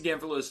 Thanks again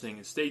for listening,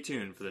 and stay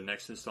tuned for the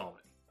next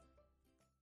installment.